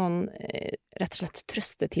noen rett og slett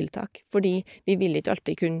trøstetiltak, fordi vi vil ikke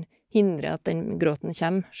alltid kunne hindre at den gråten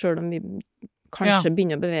kommer, selv om vi kanskje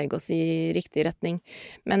begynner å bevege oss i riktig retning.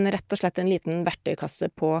 Men rett og slett en liten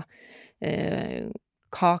verktøykasse på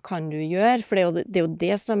hva kan du gjøre? For det er jo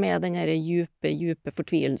det som er den her dype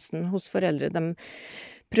fortvilelsen hos foreldre. De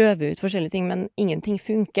prøver ut forskjellige ting, men ingenting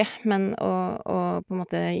funker. Men å på en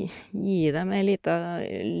måte gi dem en liten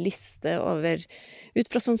liste over,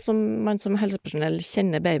 ut fra sånn som man som helsepersonell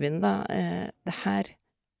kjenner babyen da, det her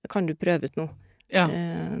kan du prøve ut nå.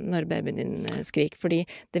 Når babyen din skriker, fordi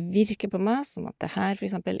det virker på meg som at det her for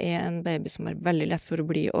eksempel er en baby som er veldig lett for å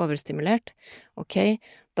bli overstimulert. Ok,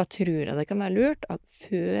 da tror jeg det kan være lurt at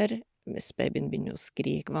før, hvis babyen begynner å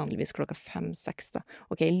skrike vanligvis klokka 5-6 da,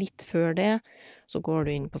 ok, litt før det, så går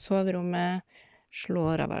du inn på soverommet,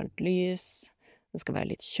 slår av alt lys, det skal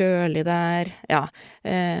være litt kjølig der,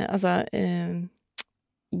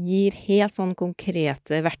 gir helt sånn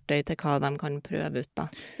konkrete verktøy til hva de kan prøve ut da.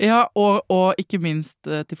 Ja, og ikke minst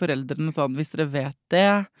til foreldrene sånn, hvis dere vet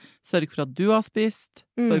det, sørg for at du har spist,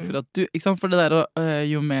 sørg for at du, ikke sant, for det der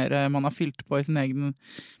jo mer man har fylt på i sin egen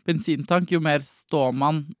bensintank, jo mer står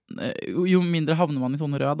man, jo mindre havner man i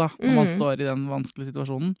sånn rød da, når man står i den vanskelige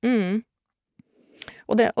situasjonen.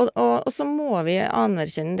 Og så må vi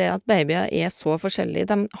anerkjenne det at babyer er så forskjellige.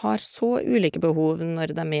 De har så ulike behov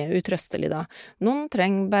når de er utrøstelige da. Noen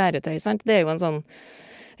trenger bæretøy, sant? Det er jo en sånn,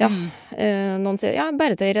 noen sier,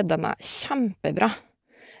 bæretøy redder meg. Kjempebra.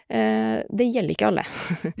 Det gjelder ikke alle.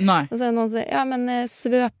 Nei. Og så er det noen som sier, men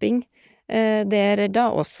svøping, Det redda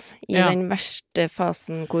oss i den verste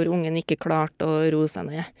fasen hvor ungen ikke klarte å roe seg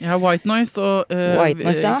ned. Ja, white noise og White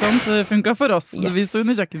noise, ja. ikke sant? Funka for oss. Yes. Vi stod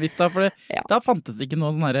under kjøkkenvifta, for da fantes det ikke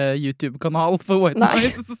noen sånn her YouTube-kanal for white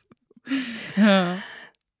noise.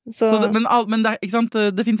 Men det, ikke sant?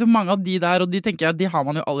 Det finnes jo mange av de der, og de tenker jeg, de har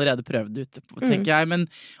man jo allerede prøvd ut, tenker jeg. Men,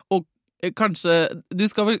 og kanskje, du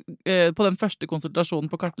skal vel på den første konsultasjonen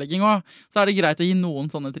på kartlegging også, så er det greit å gi noen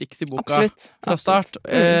sånne triks i boka. Absolutt. Fra start.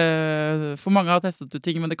 For mange har testet ut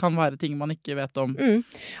ting, men det kan være ting man ikke vet om.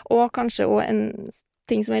 Og kanskje også en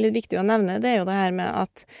ting som er litt viktig å nevne, det er jo det her med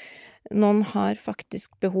at noen har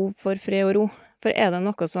faktisk behov for fred og ro. For er det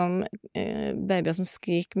noe som babyer som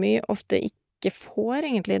skriker mye, ofte ikke får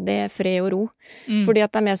egentlig, det er fred og ro. Fordi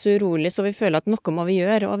at de er så urolige, så vi føler at noe må vi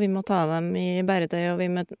gjøre, og vi må ta dem i bæretøy, og vi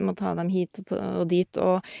må ta dem hit og dit,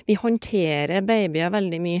 og vi håndterer babyer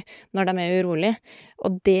veldig mye når de er urolige. Og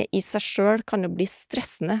det i seg selv kan jo bli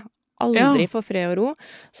stressende. Aldri få fred og ro.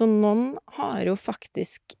 Så noen har jo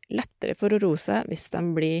faktisk lettere for å roe seg hvis de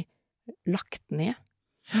blir lagt ned.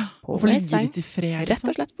 Og få ligge litt i fred, liksom. Rett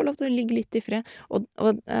og slett få lov til å ligge litt i fred. Og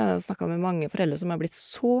jeg har snakket med mange foreldre som har blitt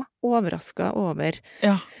så overrasket over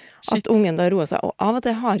at ungen da roer seg. Og av og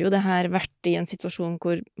til har jo det her vært i en situasjon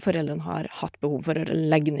hvor foreldrene har hatt behov for å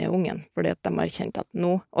legge ned ungen. Fordi at de har kjent at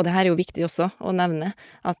nå, og det her er jo viktig også å nevne,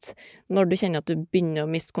 at når du kjenner at du begynner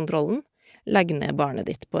å miste kontrollen, legg ned barnet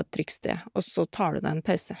ditt på et trygt sted, og så tar du deg en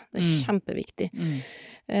pause. Det er kjempeviktig.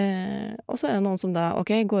 Og så er det noen som da,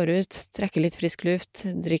 går ut, trekker litt frisk luft,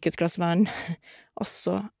 drikker et glass vann, og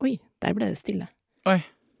så, der ble det stille. Oi.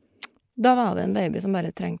 Da var det en baby som bare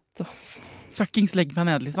trengte å... Fuckings legg meg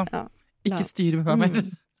ned, liksom. Ja, ikke styr med meg mer.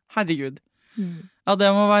 Herregud. Ja, det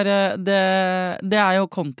må være, det er jo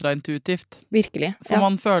kontraintuitivt. Virkelig. For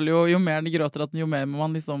man føler jo mer de gråter, jo mer må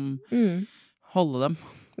man liksom holde dem.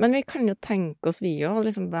 Men vi kan jo tenke oss og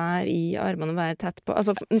liksom være i armene og være tett på.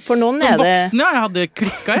 Altså, for noen som er det... Som voksen, jeg hadde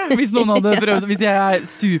klikket, hvis noen hadde prøvd. Hvis jeg er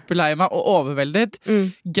superlei meg og overveldet,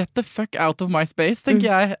 get the fuck out of my space, tenker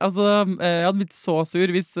jeg. Altså, jeg hadde blitt så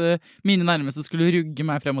sur hvis mine nærmeste skulle rugge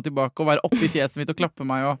meg frem og tilbake og være oppe i fjeset mitt og klappe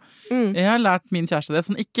meg. Og jeg har lært min kjæreste det.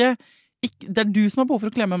 Sånn, ikke, det er du som har behov for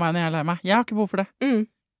å klemme meg når jeg er lei meg. Jeg har ikke behov for det.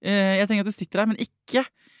 Jeg tenker at du sitter der, men ikke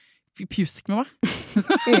pjusk med meg.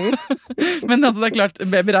 Men altså, det er klart,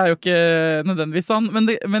 babyer er jo ikke nødvendigvis sånn, men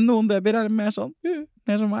noen babyer er mer sånn.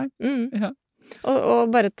 Mer som meg. Ja. Og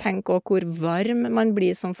bare tenk også hvor varm man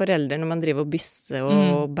blir som forelder når man driver og bysser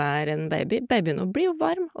og bærer en baby. Babyen blir jo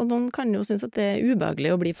varm, og noen kan jo synes at det er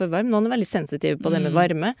ubehagelig å bli for varm. Noen er veldig sensitive på det med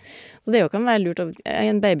varme. Så det kan være lurt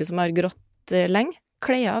en baby som har grått lenge,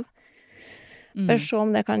 kle av. Bare se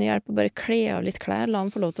om det kan hjelpe å bare kle av litt klær, la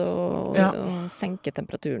han få lov til å senke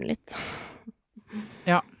temperaturen litt.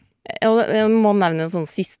 Ja. Og jeg må nevne en sånn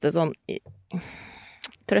siste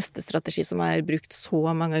trøstestrategi som jeg har brukt så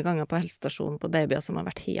mange ganger på helsestasjonen på babyer som har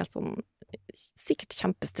vært helt sånn, sikkert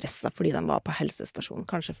kjempestresset fordi de var på helsestasjonen,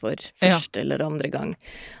 kanskje for første eller andre gang.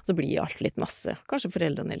 Så blir alt litt masse. Kanskje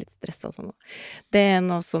foreldrene er litt stresset og sånn. Det er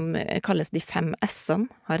noe som kalles de 5 S-ene.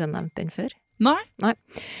 Har jeg nevnt den før? Nei.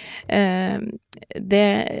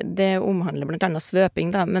 Det omhandler blant annet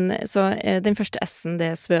svøping da, men så den første S-en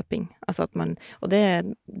det er svøping, altså at man, og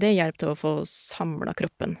det hjelper til å få samlet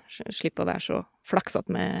kroppen, slippe å være så flaksatt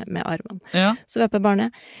med armene. Ja. Svøpe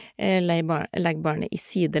barnet, legg barnet i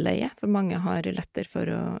sideleie, for mange har lettere for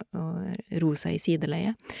å ro seg i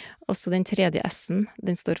sideleie. Også den tredje S-en,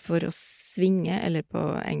 den står for å svinge, eller på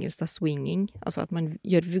engelsk da swinging, altså at man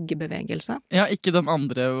gjør vuggebevegelser. Ja, ikke den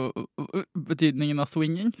andre betydningen av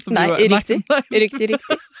swinging. Nei, riktig. Riktig.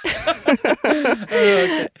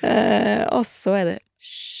 Og så er det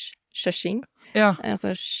shushing. Ja.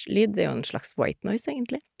 Altså lyd, det er jo en slags white noise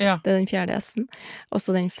egentlig. Ja. Det er den 4. S-en.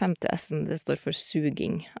 Også den 5. S-en, det står for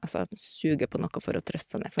suging. Altså at suge på noe for å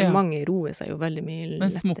trøste seg ned. For mange roer seg jo veldig mye lettere.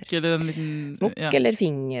 Men smokk eller en liten... Smokk eller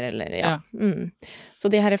finger eller,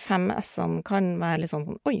 Så de her 5 S-ene kan være litt sånn,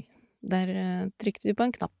 oi, der trykte du på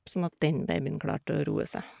en knapp, sånn at den babyen klarte å roe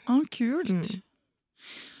seg. Kult.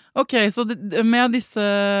 Ok, så med disse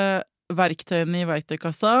verktøyene i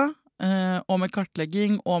verktøykassa, og med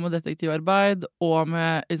kartlegging, og med detektivarbeid, og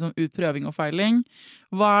med liksom, utprøving og feiling.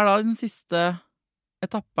 Hva er da den siste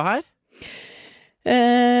etappe her?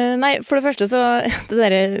 Nei, for det første så, det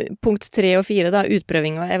der punkt 3 og 4 da,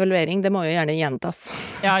 utprøving og evaluering, det må jo gjerne gjentas.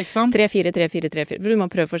 Ja, ikke sant? 3, 4, 3, 4, 3, 4, for du må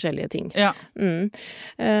prøve forskjellige ting. Ja.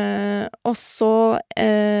 Og så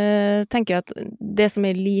tenker jeg at det som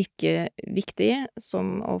er like viktig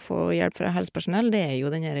som å få hjelp fra helsepersonell, det er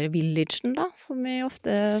jo den her villagen da, som vi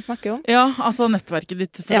ofte snakker om. Ja, altså nettverket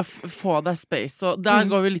ditt for å få deg space, og der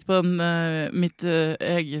går vi litt på den, mitt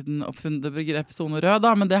egen oppfunne begrep Zone Rød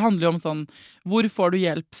da, men det handler jo om sånn, hvor får du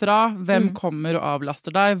hjelp fra? Hvem kommer og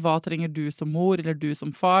avlaster deg? Hva trenger du som mor eller du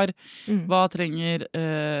som far? Hva trenger,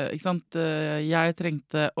 ikke sant? Jeg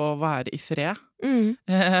trengte å være i fred.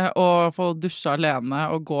 Og få dusje alene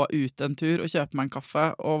og gå ut en tur og kjøpe meg en kaffe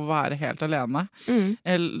og være helt alene.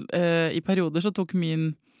 I perioder så tok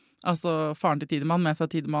faren til Tidemann med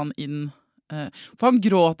seg Tidemann inn. For han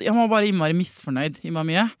gråt, han var bare innmari misfornøyd innmari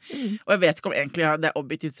mye. Og jeg vet ikke om egentlig det er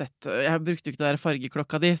objektivt sett, jeg brukte jo ikke det der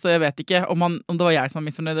fargeklokka di, så jeg vet ikke om det var jeg som var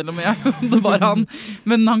misfornøyd eller om det var han.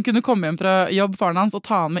 Men han kunne komme hjem fra jobb, faren hans, og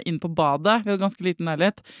ta han med inn på badet, vi hadde ganske liten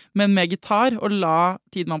leilighet, men med gitar, og la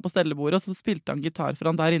Tidemann på stellebordet, og så spilte han gitar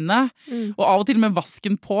for han der inne. Og av og til med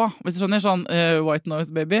vasken på, hvis du skjønner, sånn white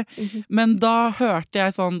noise baby. Men da hørte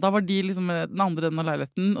jeg sånn, da var de liksom den andre enden av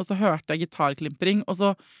leiligheten, og så hørte jeg gitarklimpring, og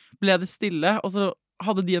så ble det stille, og så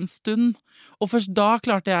hadde de en stund, og først da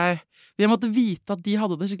klarte jeg måtte vite at de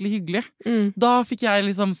hadde det skikkelig hyggelig. Da fikk jeg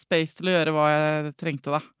liksom space til å gjøre hva jeg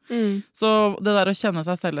trengte da. Så det der å kjenne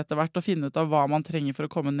seg selv etter hvert, og finne ut av hva man trenger for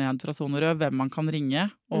å komme ned fra Zone Rød, hvem man kan ringe,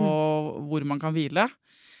 og hvor man kan hvile,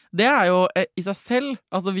 det er jo i seg selv,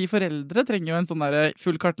 altså vi foreldre trenger jo en sånn der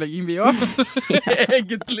full kartlegging vi også,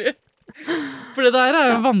 egentlig. For det der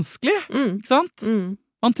er jo vanskelig, ikke sant?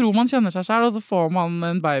 Man tror man kjenner seg selv, og så får man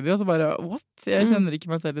en baby, og så bare, what? Jeg kjenner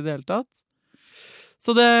ikke meg selv i det hele tatt.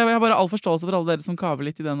 Så jeg har bare all forståelse for alle dere som kaver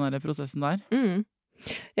litt i den der prosessen der.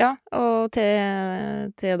 Ja, og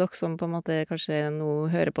til dere som på en måte kanskje nå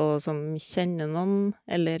hører på, som kjenner noen,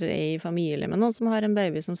 eller er i familie med noen som har en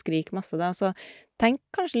baby som skriker masse da, så tenk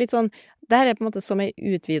kanskje litt sånn, det her er på en måte som en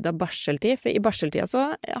utvidet barseltid, for i barseltida så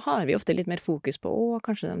har vi ofte litt mer fokus på,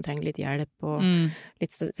 kanskje de trenger litt hjelp, og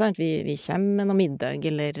litt sånn at vi kommer med noe middag,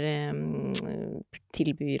 eller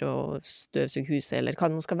tilbyr og støvsug huset, eller hva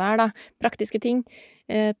det nå skal være da, praktiske ting.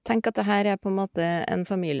 Tenk at det her er på en måte en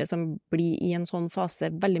familie som blir i en sånn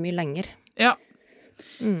fase veldig mye lenger. Ja.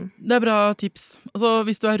 Det er bra tips. Altså,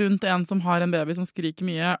 hvis du er rundt en som har en baby som skriker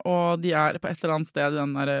mye, og de er på et eller annet sted i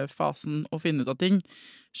den der fasen å finne ut av ting,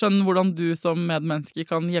 skjønn hvordan du som medmenneske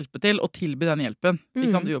kan hjelpe til og tilby den hjelpen,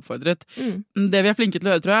 ikke sant, uoppfordret. Det vi er flinke til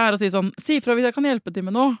å gjøre, tror jeg, er å si sånn, si fra hvis jeg kan hjelpe til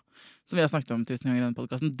med noe, som vi har snakket om 1000 ganger i denne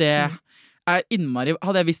podcasten. Det er innmari,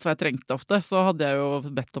 hadde jeg visst hva jeg trengte ofte, så hadde jeg jo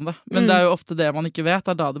bedt om det. Men det er jo ofte det man ikke vet,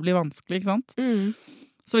 det er da det blir vanskelig, ikke sant?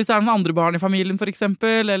 Så hvis det er noen andre barn i familien for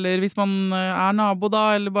eksempel, eller hvis man er nabo da,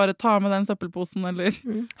 eller bare ta med den søppelposen, eller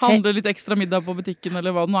handle litt ekstra middag på butikken,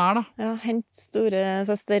 eller hva det nå er da. Ja, hent store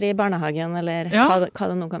søster i barnehagen, eller hva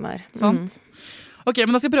det nå kan være. Sant. Ok,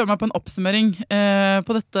 men da skal jeg prøve meg på en oppsummering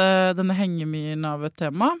på denne hengemyren av et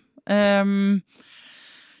tema.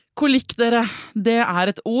 Kolikk, dere, det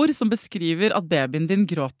er et ord som beskriver at babyen din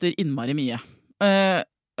gråter innmari mye.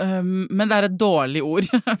 Men det er et dårlig ord,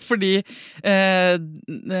 fordi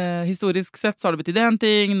historisk sett så har det betydd en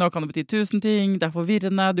ting, nå kan det bety 1000 ting, det er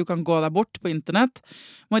forvirrende, du kan gå der bort på internett.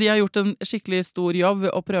 Maria har gjort en skikkelig stor jobb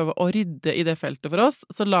ved å prøve å rydde i det feltet for oss,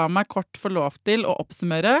 så la meg kort få lov til å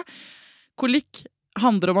oppsummere. Kolikk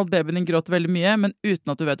handler om at babyen din gråter veldig mye, men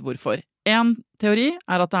uten at du vet hvorfor. En teori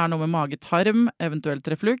er at det er noe med mage-tarm, eventuelt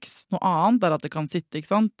refluks. Noe annet er at det kan sitte,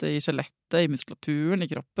 ikke sant, i skjelettet, i muskulaturen, i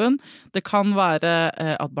kroppen. Det kan være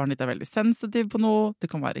at barnet ditt er veldig sensitiv på noe. Det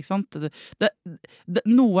kan være, ikke sant,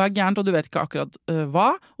 noe er gærent, og du vet ikke akkurat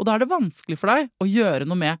hva. Og da er det vanskelig for deg å gjøre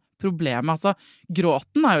noe med problemet. Altså,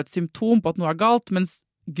 gråten er jo et symptom på at noe er galt, mens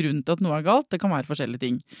grunnen til at noe er galt, det kan være forskjellige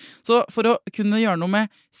ting. Så for å kunne gjøre noe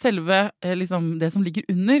med selve liksom, det som ligger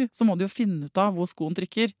under, så må du jo finne ut av hvor skoen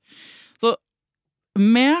trykker. Så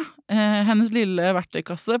med hennes lille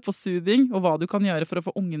verktøykasse på soothing, og hva du kan gjøre for å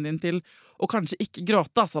få ungen din til å kanskje ikke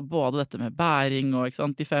gråte, altså både dette med bæring og ikke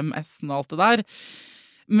sant, de 5 S-ene og alt det der,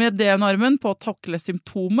 med det normen på å takle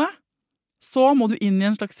symptomet, så må du inn i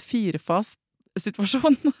en slags 4-fas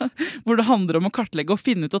situasjon, hvor det handler om å kartlegge og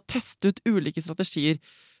finne ut og teste ut ulike strategier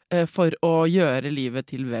for å gjøre livet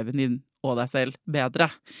til babyen din og deg selv bedre.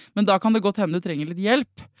 Men da kan det godt hende du trenger litt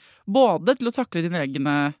hjelp, både til å takle dine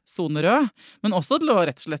egne Zone Rød, men også til å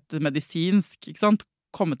rett og slett medisinsk, ikke sant?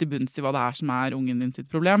 Komme til bunns i hva det er som er ungen din sitt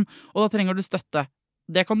problem, og da trenger du støtte.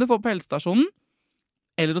 Det kan du få på helsestasjonen,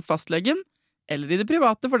 eller hos fastlegen, eller i det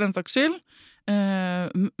private for den saks skyld,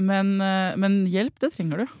 men hjelp, det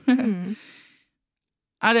trenger du.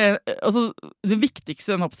 altså, det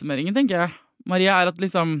viktigste i den oppsummeringen, tenker jeg, Maria, er at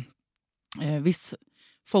liksom, hvis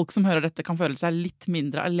folk som hører dette kan føle seg litt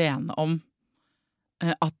mindre alene om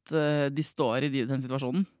at de står i den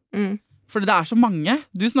situasjonen. For det er så mange.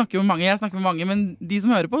 Du snakker med mange, jeg snakker med mange, men de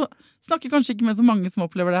som hører på snakker kanskje ikke med så mange som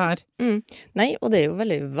opplever det her. Nei, og det er jo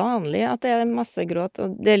veldig vanlig at det er masse gråt,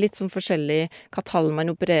 og det er litt sånn forskjellig hva tall man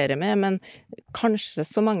opererer med, men kanskje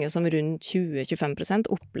så mange som rundt 20-25%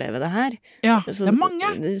 opplever det her. Ja, så det er mange.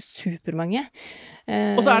 Det er supermange.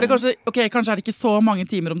 Og så er det kanskje er det ikke så mange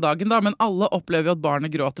timer om dagen da, men alle opplever jo at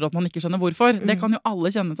barnet gråter og at man ikke skjønner hvorfor. Det kan jo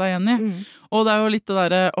alle kjenne seg igjen i. Og det er jo litt det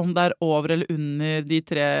der, om det er over eller under de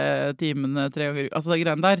 3 timene, 3 ganger, altså det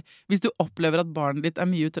greiene der. Hvis du opplever at barnet ditt er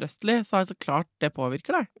mye utrøstelig, så er det så klart det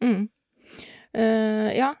påvirker deg.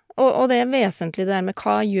 Ja, og det er vesentlig det der med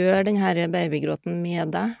hva gjør den her babygråten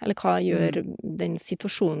med deg, eller hva gjør den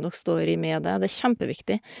situasjonen dere står i med deg, det er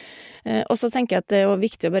kjempeviktig. Og så tenker jeg at det er jo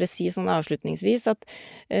viktig å bare si sånn avslutningsvis at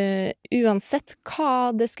uansett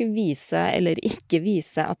hva det skulle vise eller ikke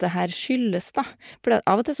vise at det her skyldes da, for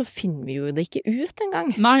av og til så finner vi jo det ikke ut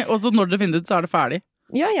engang. Nei, og så når dere finner ut så er det ferdig.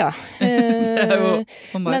 Ja. Det er jo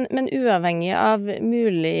sånn der. Men uavhengig av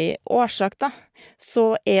mulig årsak da,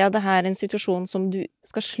 så er det her en situasjon som du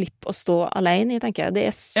skal slippe å stå alene i, tenker jeg. Det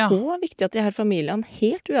er så viktig at de her familiene,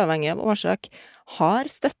 helt uavhengig av årsak,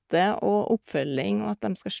 har støtte og oppfølging, og at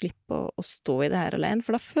de skal slippe å stå i det her alene,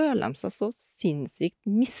 for da føler de seg så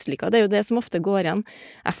sinnssykt mislykket. Det er jo det som ofte går igjen.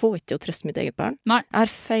 Jeg får ikke til å trøste mitt eget barn. Nei. Jeg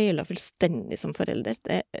har feilet fullstendig som forelder.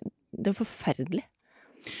 Det er forferdelig.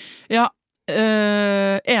 Ja,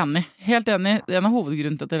 enig. Helt enig. Det er en av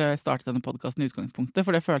hovedgrunnen til at jeg startet denne podcasten i utgangspunktet,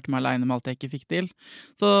 for jeg følte meg alene med alt jeg ikke fikk til.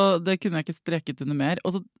 Så det kunne jeg ikke streket under mer.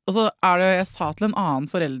 Og så er det, jeg sa til en annen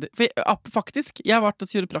forelder, for faktisk, jeg var til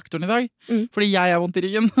kiropraktoren i dag, fordi jeg har vondt i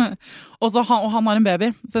ryggen. Og han har en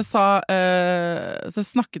baby, så jeg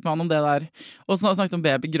snakket med han om det der, og så snakket om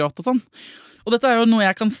babygråt og sånn. Og dette er jo noe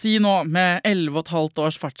jeg kan si nå med 11,5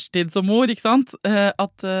 års fartstid som mor, ikke sant?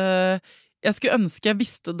 At jeg skulle ønske jeg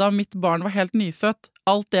visste da mitt barn var helt nyfødt,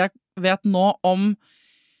 alt det jeg vet nå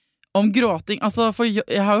om gråting. Altså, for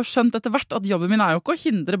jeg har jo skjønt etter hvert at jobben min er jo ikke å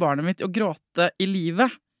hindre barnet mitt å gråte i livet.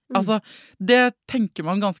 Altså, det tenker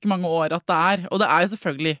man ganske mange år at det er. Og det er jo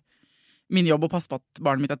selvfølgelig min jobb å passe på at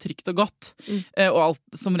barnet mitt er trygt og godt, og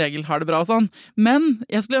alt som regel har det bra og sånn. Men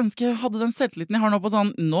jeg skulle ønske jeg hadde den selvtilliten jeg har nå på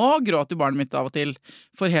sånn, nå gråter jo barnet mitt av og til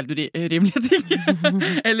for helt urimelige ting.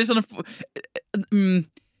 Eller sånne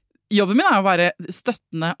jobben min er å være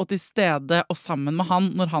støttende og til stede og sammen med han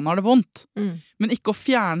når han har det vondt. Men ikke å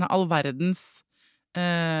fjerne all verdens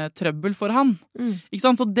trøbbel for han. Ikke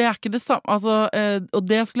sant? Så det er ikke det samme. Altså, og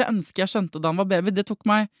det skulle jeg ønske jeg skjønte da han var baby. Det tok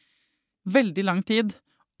meg veldig lang tid.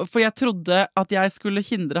 For jeg trodde at jeg skulle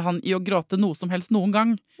hindre han i å gråte noe som helst noen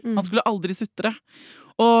gang. Han skulle aldri sutre.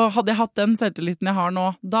 Og hadde jeg hatt den selvtilliten jeg har nå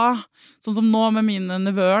da, sånn som nå med mine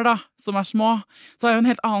nevøer da, som er små, så har jeg jo en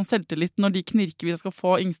helt annen selvtillit når de knirker hvis jeg skal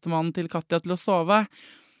få yngstemannen til Katja til å sove.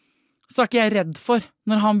 Så er ikke jeg redd for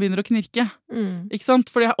når han begynner å knirke. Ikke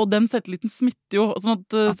sant? Og den selvtilliten smitter jo. Sånn at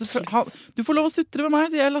du får lov å sutre med meg,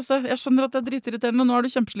 sier jeg, Lasse. Jeg skjønner at det er dritirriterende, nå er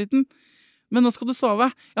du kjempesliten. Men nå skal du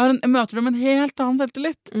sove. Jeg møter dem med en helt annen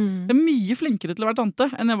selvtillit. Jeg er mye flinkere til å være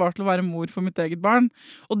tante enn jeg var til å være mor for mitt eget barn.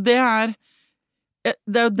 Og det er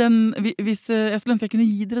jo den, hvis jeg skulle ønske jeg kunne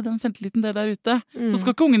gi dere den selvtilliten dere der ute, så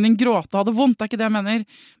skal ikke ungen din gråte og ha det vondt, det er ikke det jeg mener.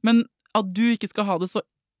 Men at du ikke skal ha det så,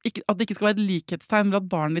 at det ikke skal være et likhetstegn med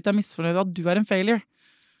at barnet ditt er misfornøyd, at du er en failure.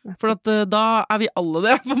 For at da er vi alle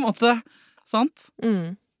det, på en måte. Sant?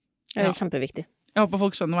 Det er kjempeviktig. Jeg håper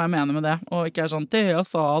folk skjønner hva jeg mener med det, og ikke er sånn, det jeg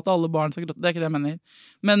sa at alle barn skal gråte, det er ikke det jeg mener.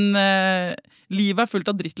 Men livet er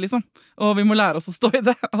fullt av dritt, liksom. Og vi må lære oss å stå i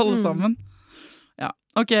det, alle sammen. Ja,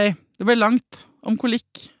 ok. Det ble langt om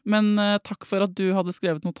kolikk, men takk for at du hadde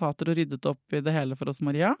skrevet notater og ryddet opp i det hele for oss,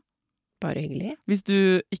 Maria. Bare hyggelig. Hvis du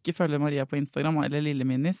ikke følger Maria på Instagram, eller Lille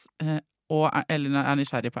Minis, eller er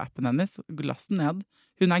nysgjerrig på appen hennes, lass den ned.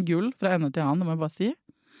 Hun er gull fra ende til annen, det må jeg bare si.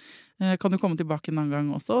 Kan du komme tilbake en annen gang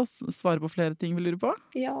også og svare på flere ting vi lurer på?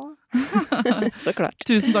 Ja, så klart.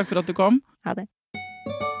 Tusen takk for at du kom. Ha det.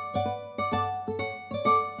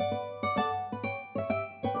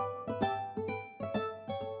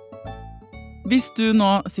 Hvis du nå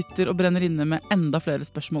sitter og brenner inne med enda flere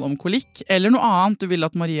spørsmål om kolikk, eller noe annet du vil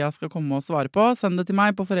at Maria skal komme og svare på, send det til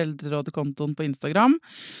meg på Foreldrerådet-kontoen på Instagram.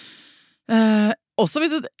 Også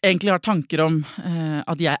hvis du egentlig har tanker om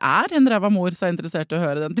at jeg er en ræva mor, så er jeg interessert i å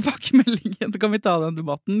høre den tilbakemeldingen. Så kan vi ta den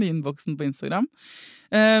debatten i innboksen på Instagram.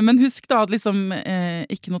 Men husk da at liksom,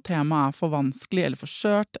 ikke noe tema er for vanskelig, eller for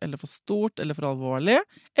skjørt, eller for stort, eller for alvorlig,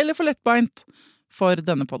 eller for lettbeint for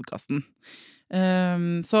denne podcasten.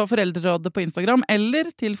 Så Foreldrerådet på Instagram,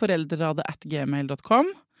 eller til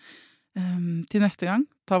foreldrerådet@gmail.com. Til neste gang,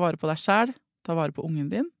 ta vare på deg selv, ta vare på ungen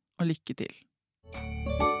din, og lykke til.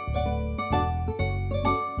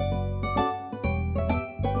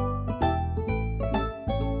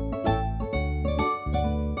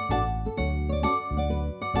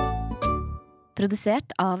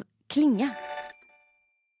 Produsert av Klinge.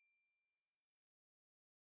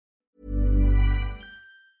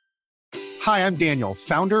 Hi, I'm Daniel,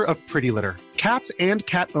 founder of Pretty Litter. Cats and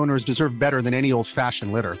cat owners deserve better than any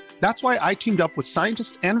old-fashioned litter. That's why I teamed up with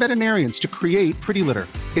scientists and veterinarians to create Pretty Litter.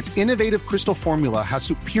 Its innovative crystal formula has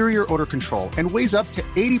superior odor control and weighs up to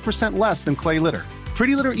 80% less than clay litter.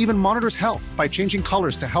 Pretty Litter even monitors health by changing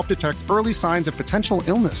colors to help detect early signs of potential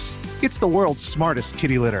illness. It's the world's smartest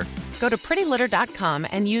kitty litter. Go to prettylitter.com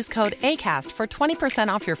and use code ACAST for 20%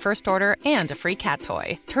 off your first order and a free cat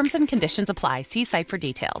toy. Terms and conditions apply. See site for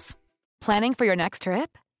details. Planning for your next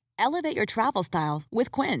trip? Elevate your travel style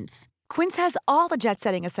with Quince. Quince has all the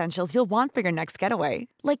jet-setting essentials you'll want for your next getaway,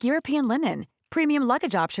 like European linen, premium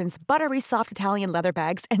luggage options, buttery soft Italian leather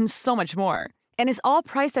bags, and so much more. And is all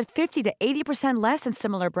priced at 50 to 80% less than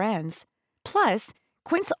similar brands. Plus,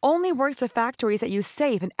 Quince only works with factories that use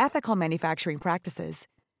safe and ethical manufacturing practices.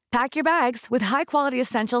 Pack your bags with high-quality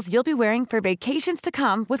essentials you'll be wearing for vacations to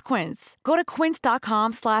come with Quince. Go to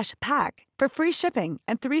quince.com/pack for free shipping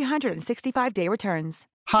and 365-day returns.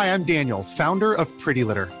 Hi, I'm Daniel, founder of Pretty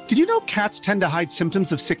Litter. Did you know cats tend to hide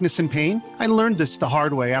symptoms of sickness and pain? I learned this the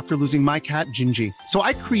hard way after losing my cat, Gingy. So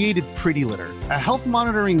I created Pretty Litter, a health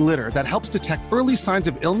monitoring litter that helps detect early signs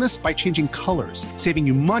of illness by changing colors, saving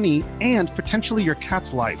you money and potentially your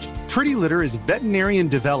cat's life. Pretty Litter is veterinarian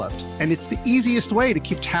developed, and it's the easiest way to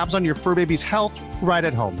keep tabs on your fur baby's health right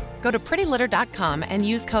at home. Go to prettylitter.com and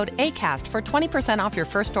use code ACAST for 20% off your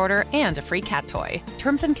first order and a free cat toy.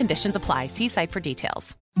 Terms and conditions apply. See site for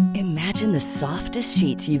details. Imagine the softest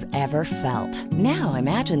sheets you've ever felt. Now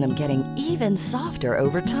imagine them getting even softer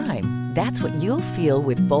over time. That's what you'll feel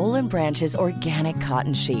with Boll & Branch's organic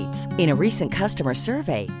cotton sheets. In a recent customer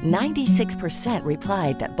survey, 96%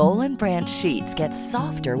 replied that Boll & Branch sheets get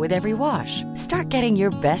softer with every wash. Start getting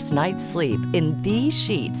your best night's sleep in these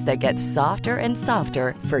sheets that get softer and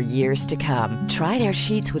softer for years to come. Try their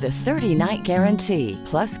sheets with a 30-night guarantee.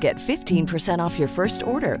 Plus, get 15% off your first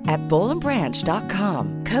order at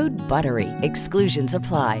bollandbranch.com. Code BUTTERY. Exclusions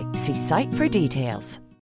apply. See site for details.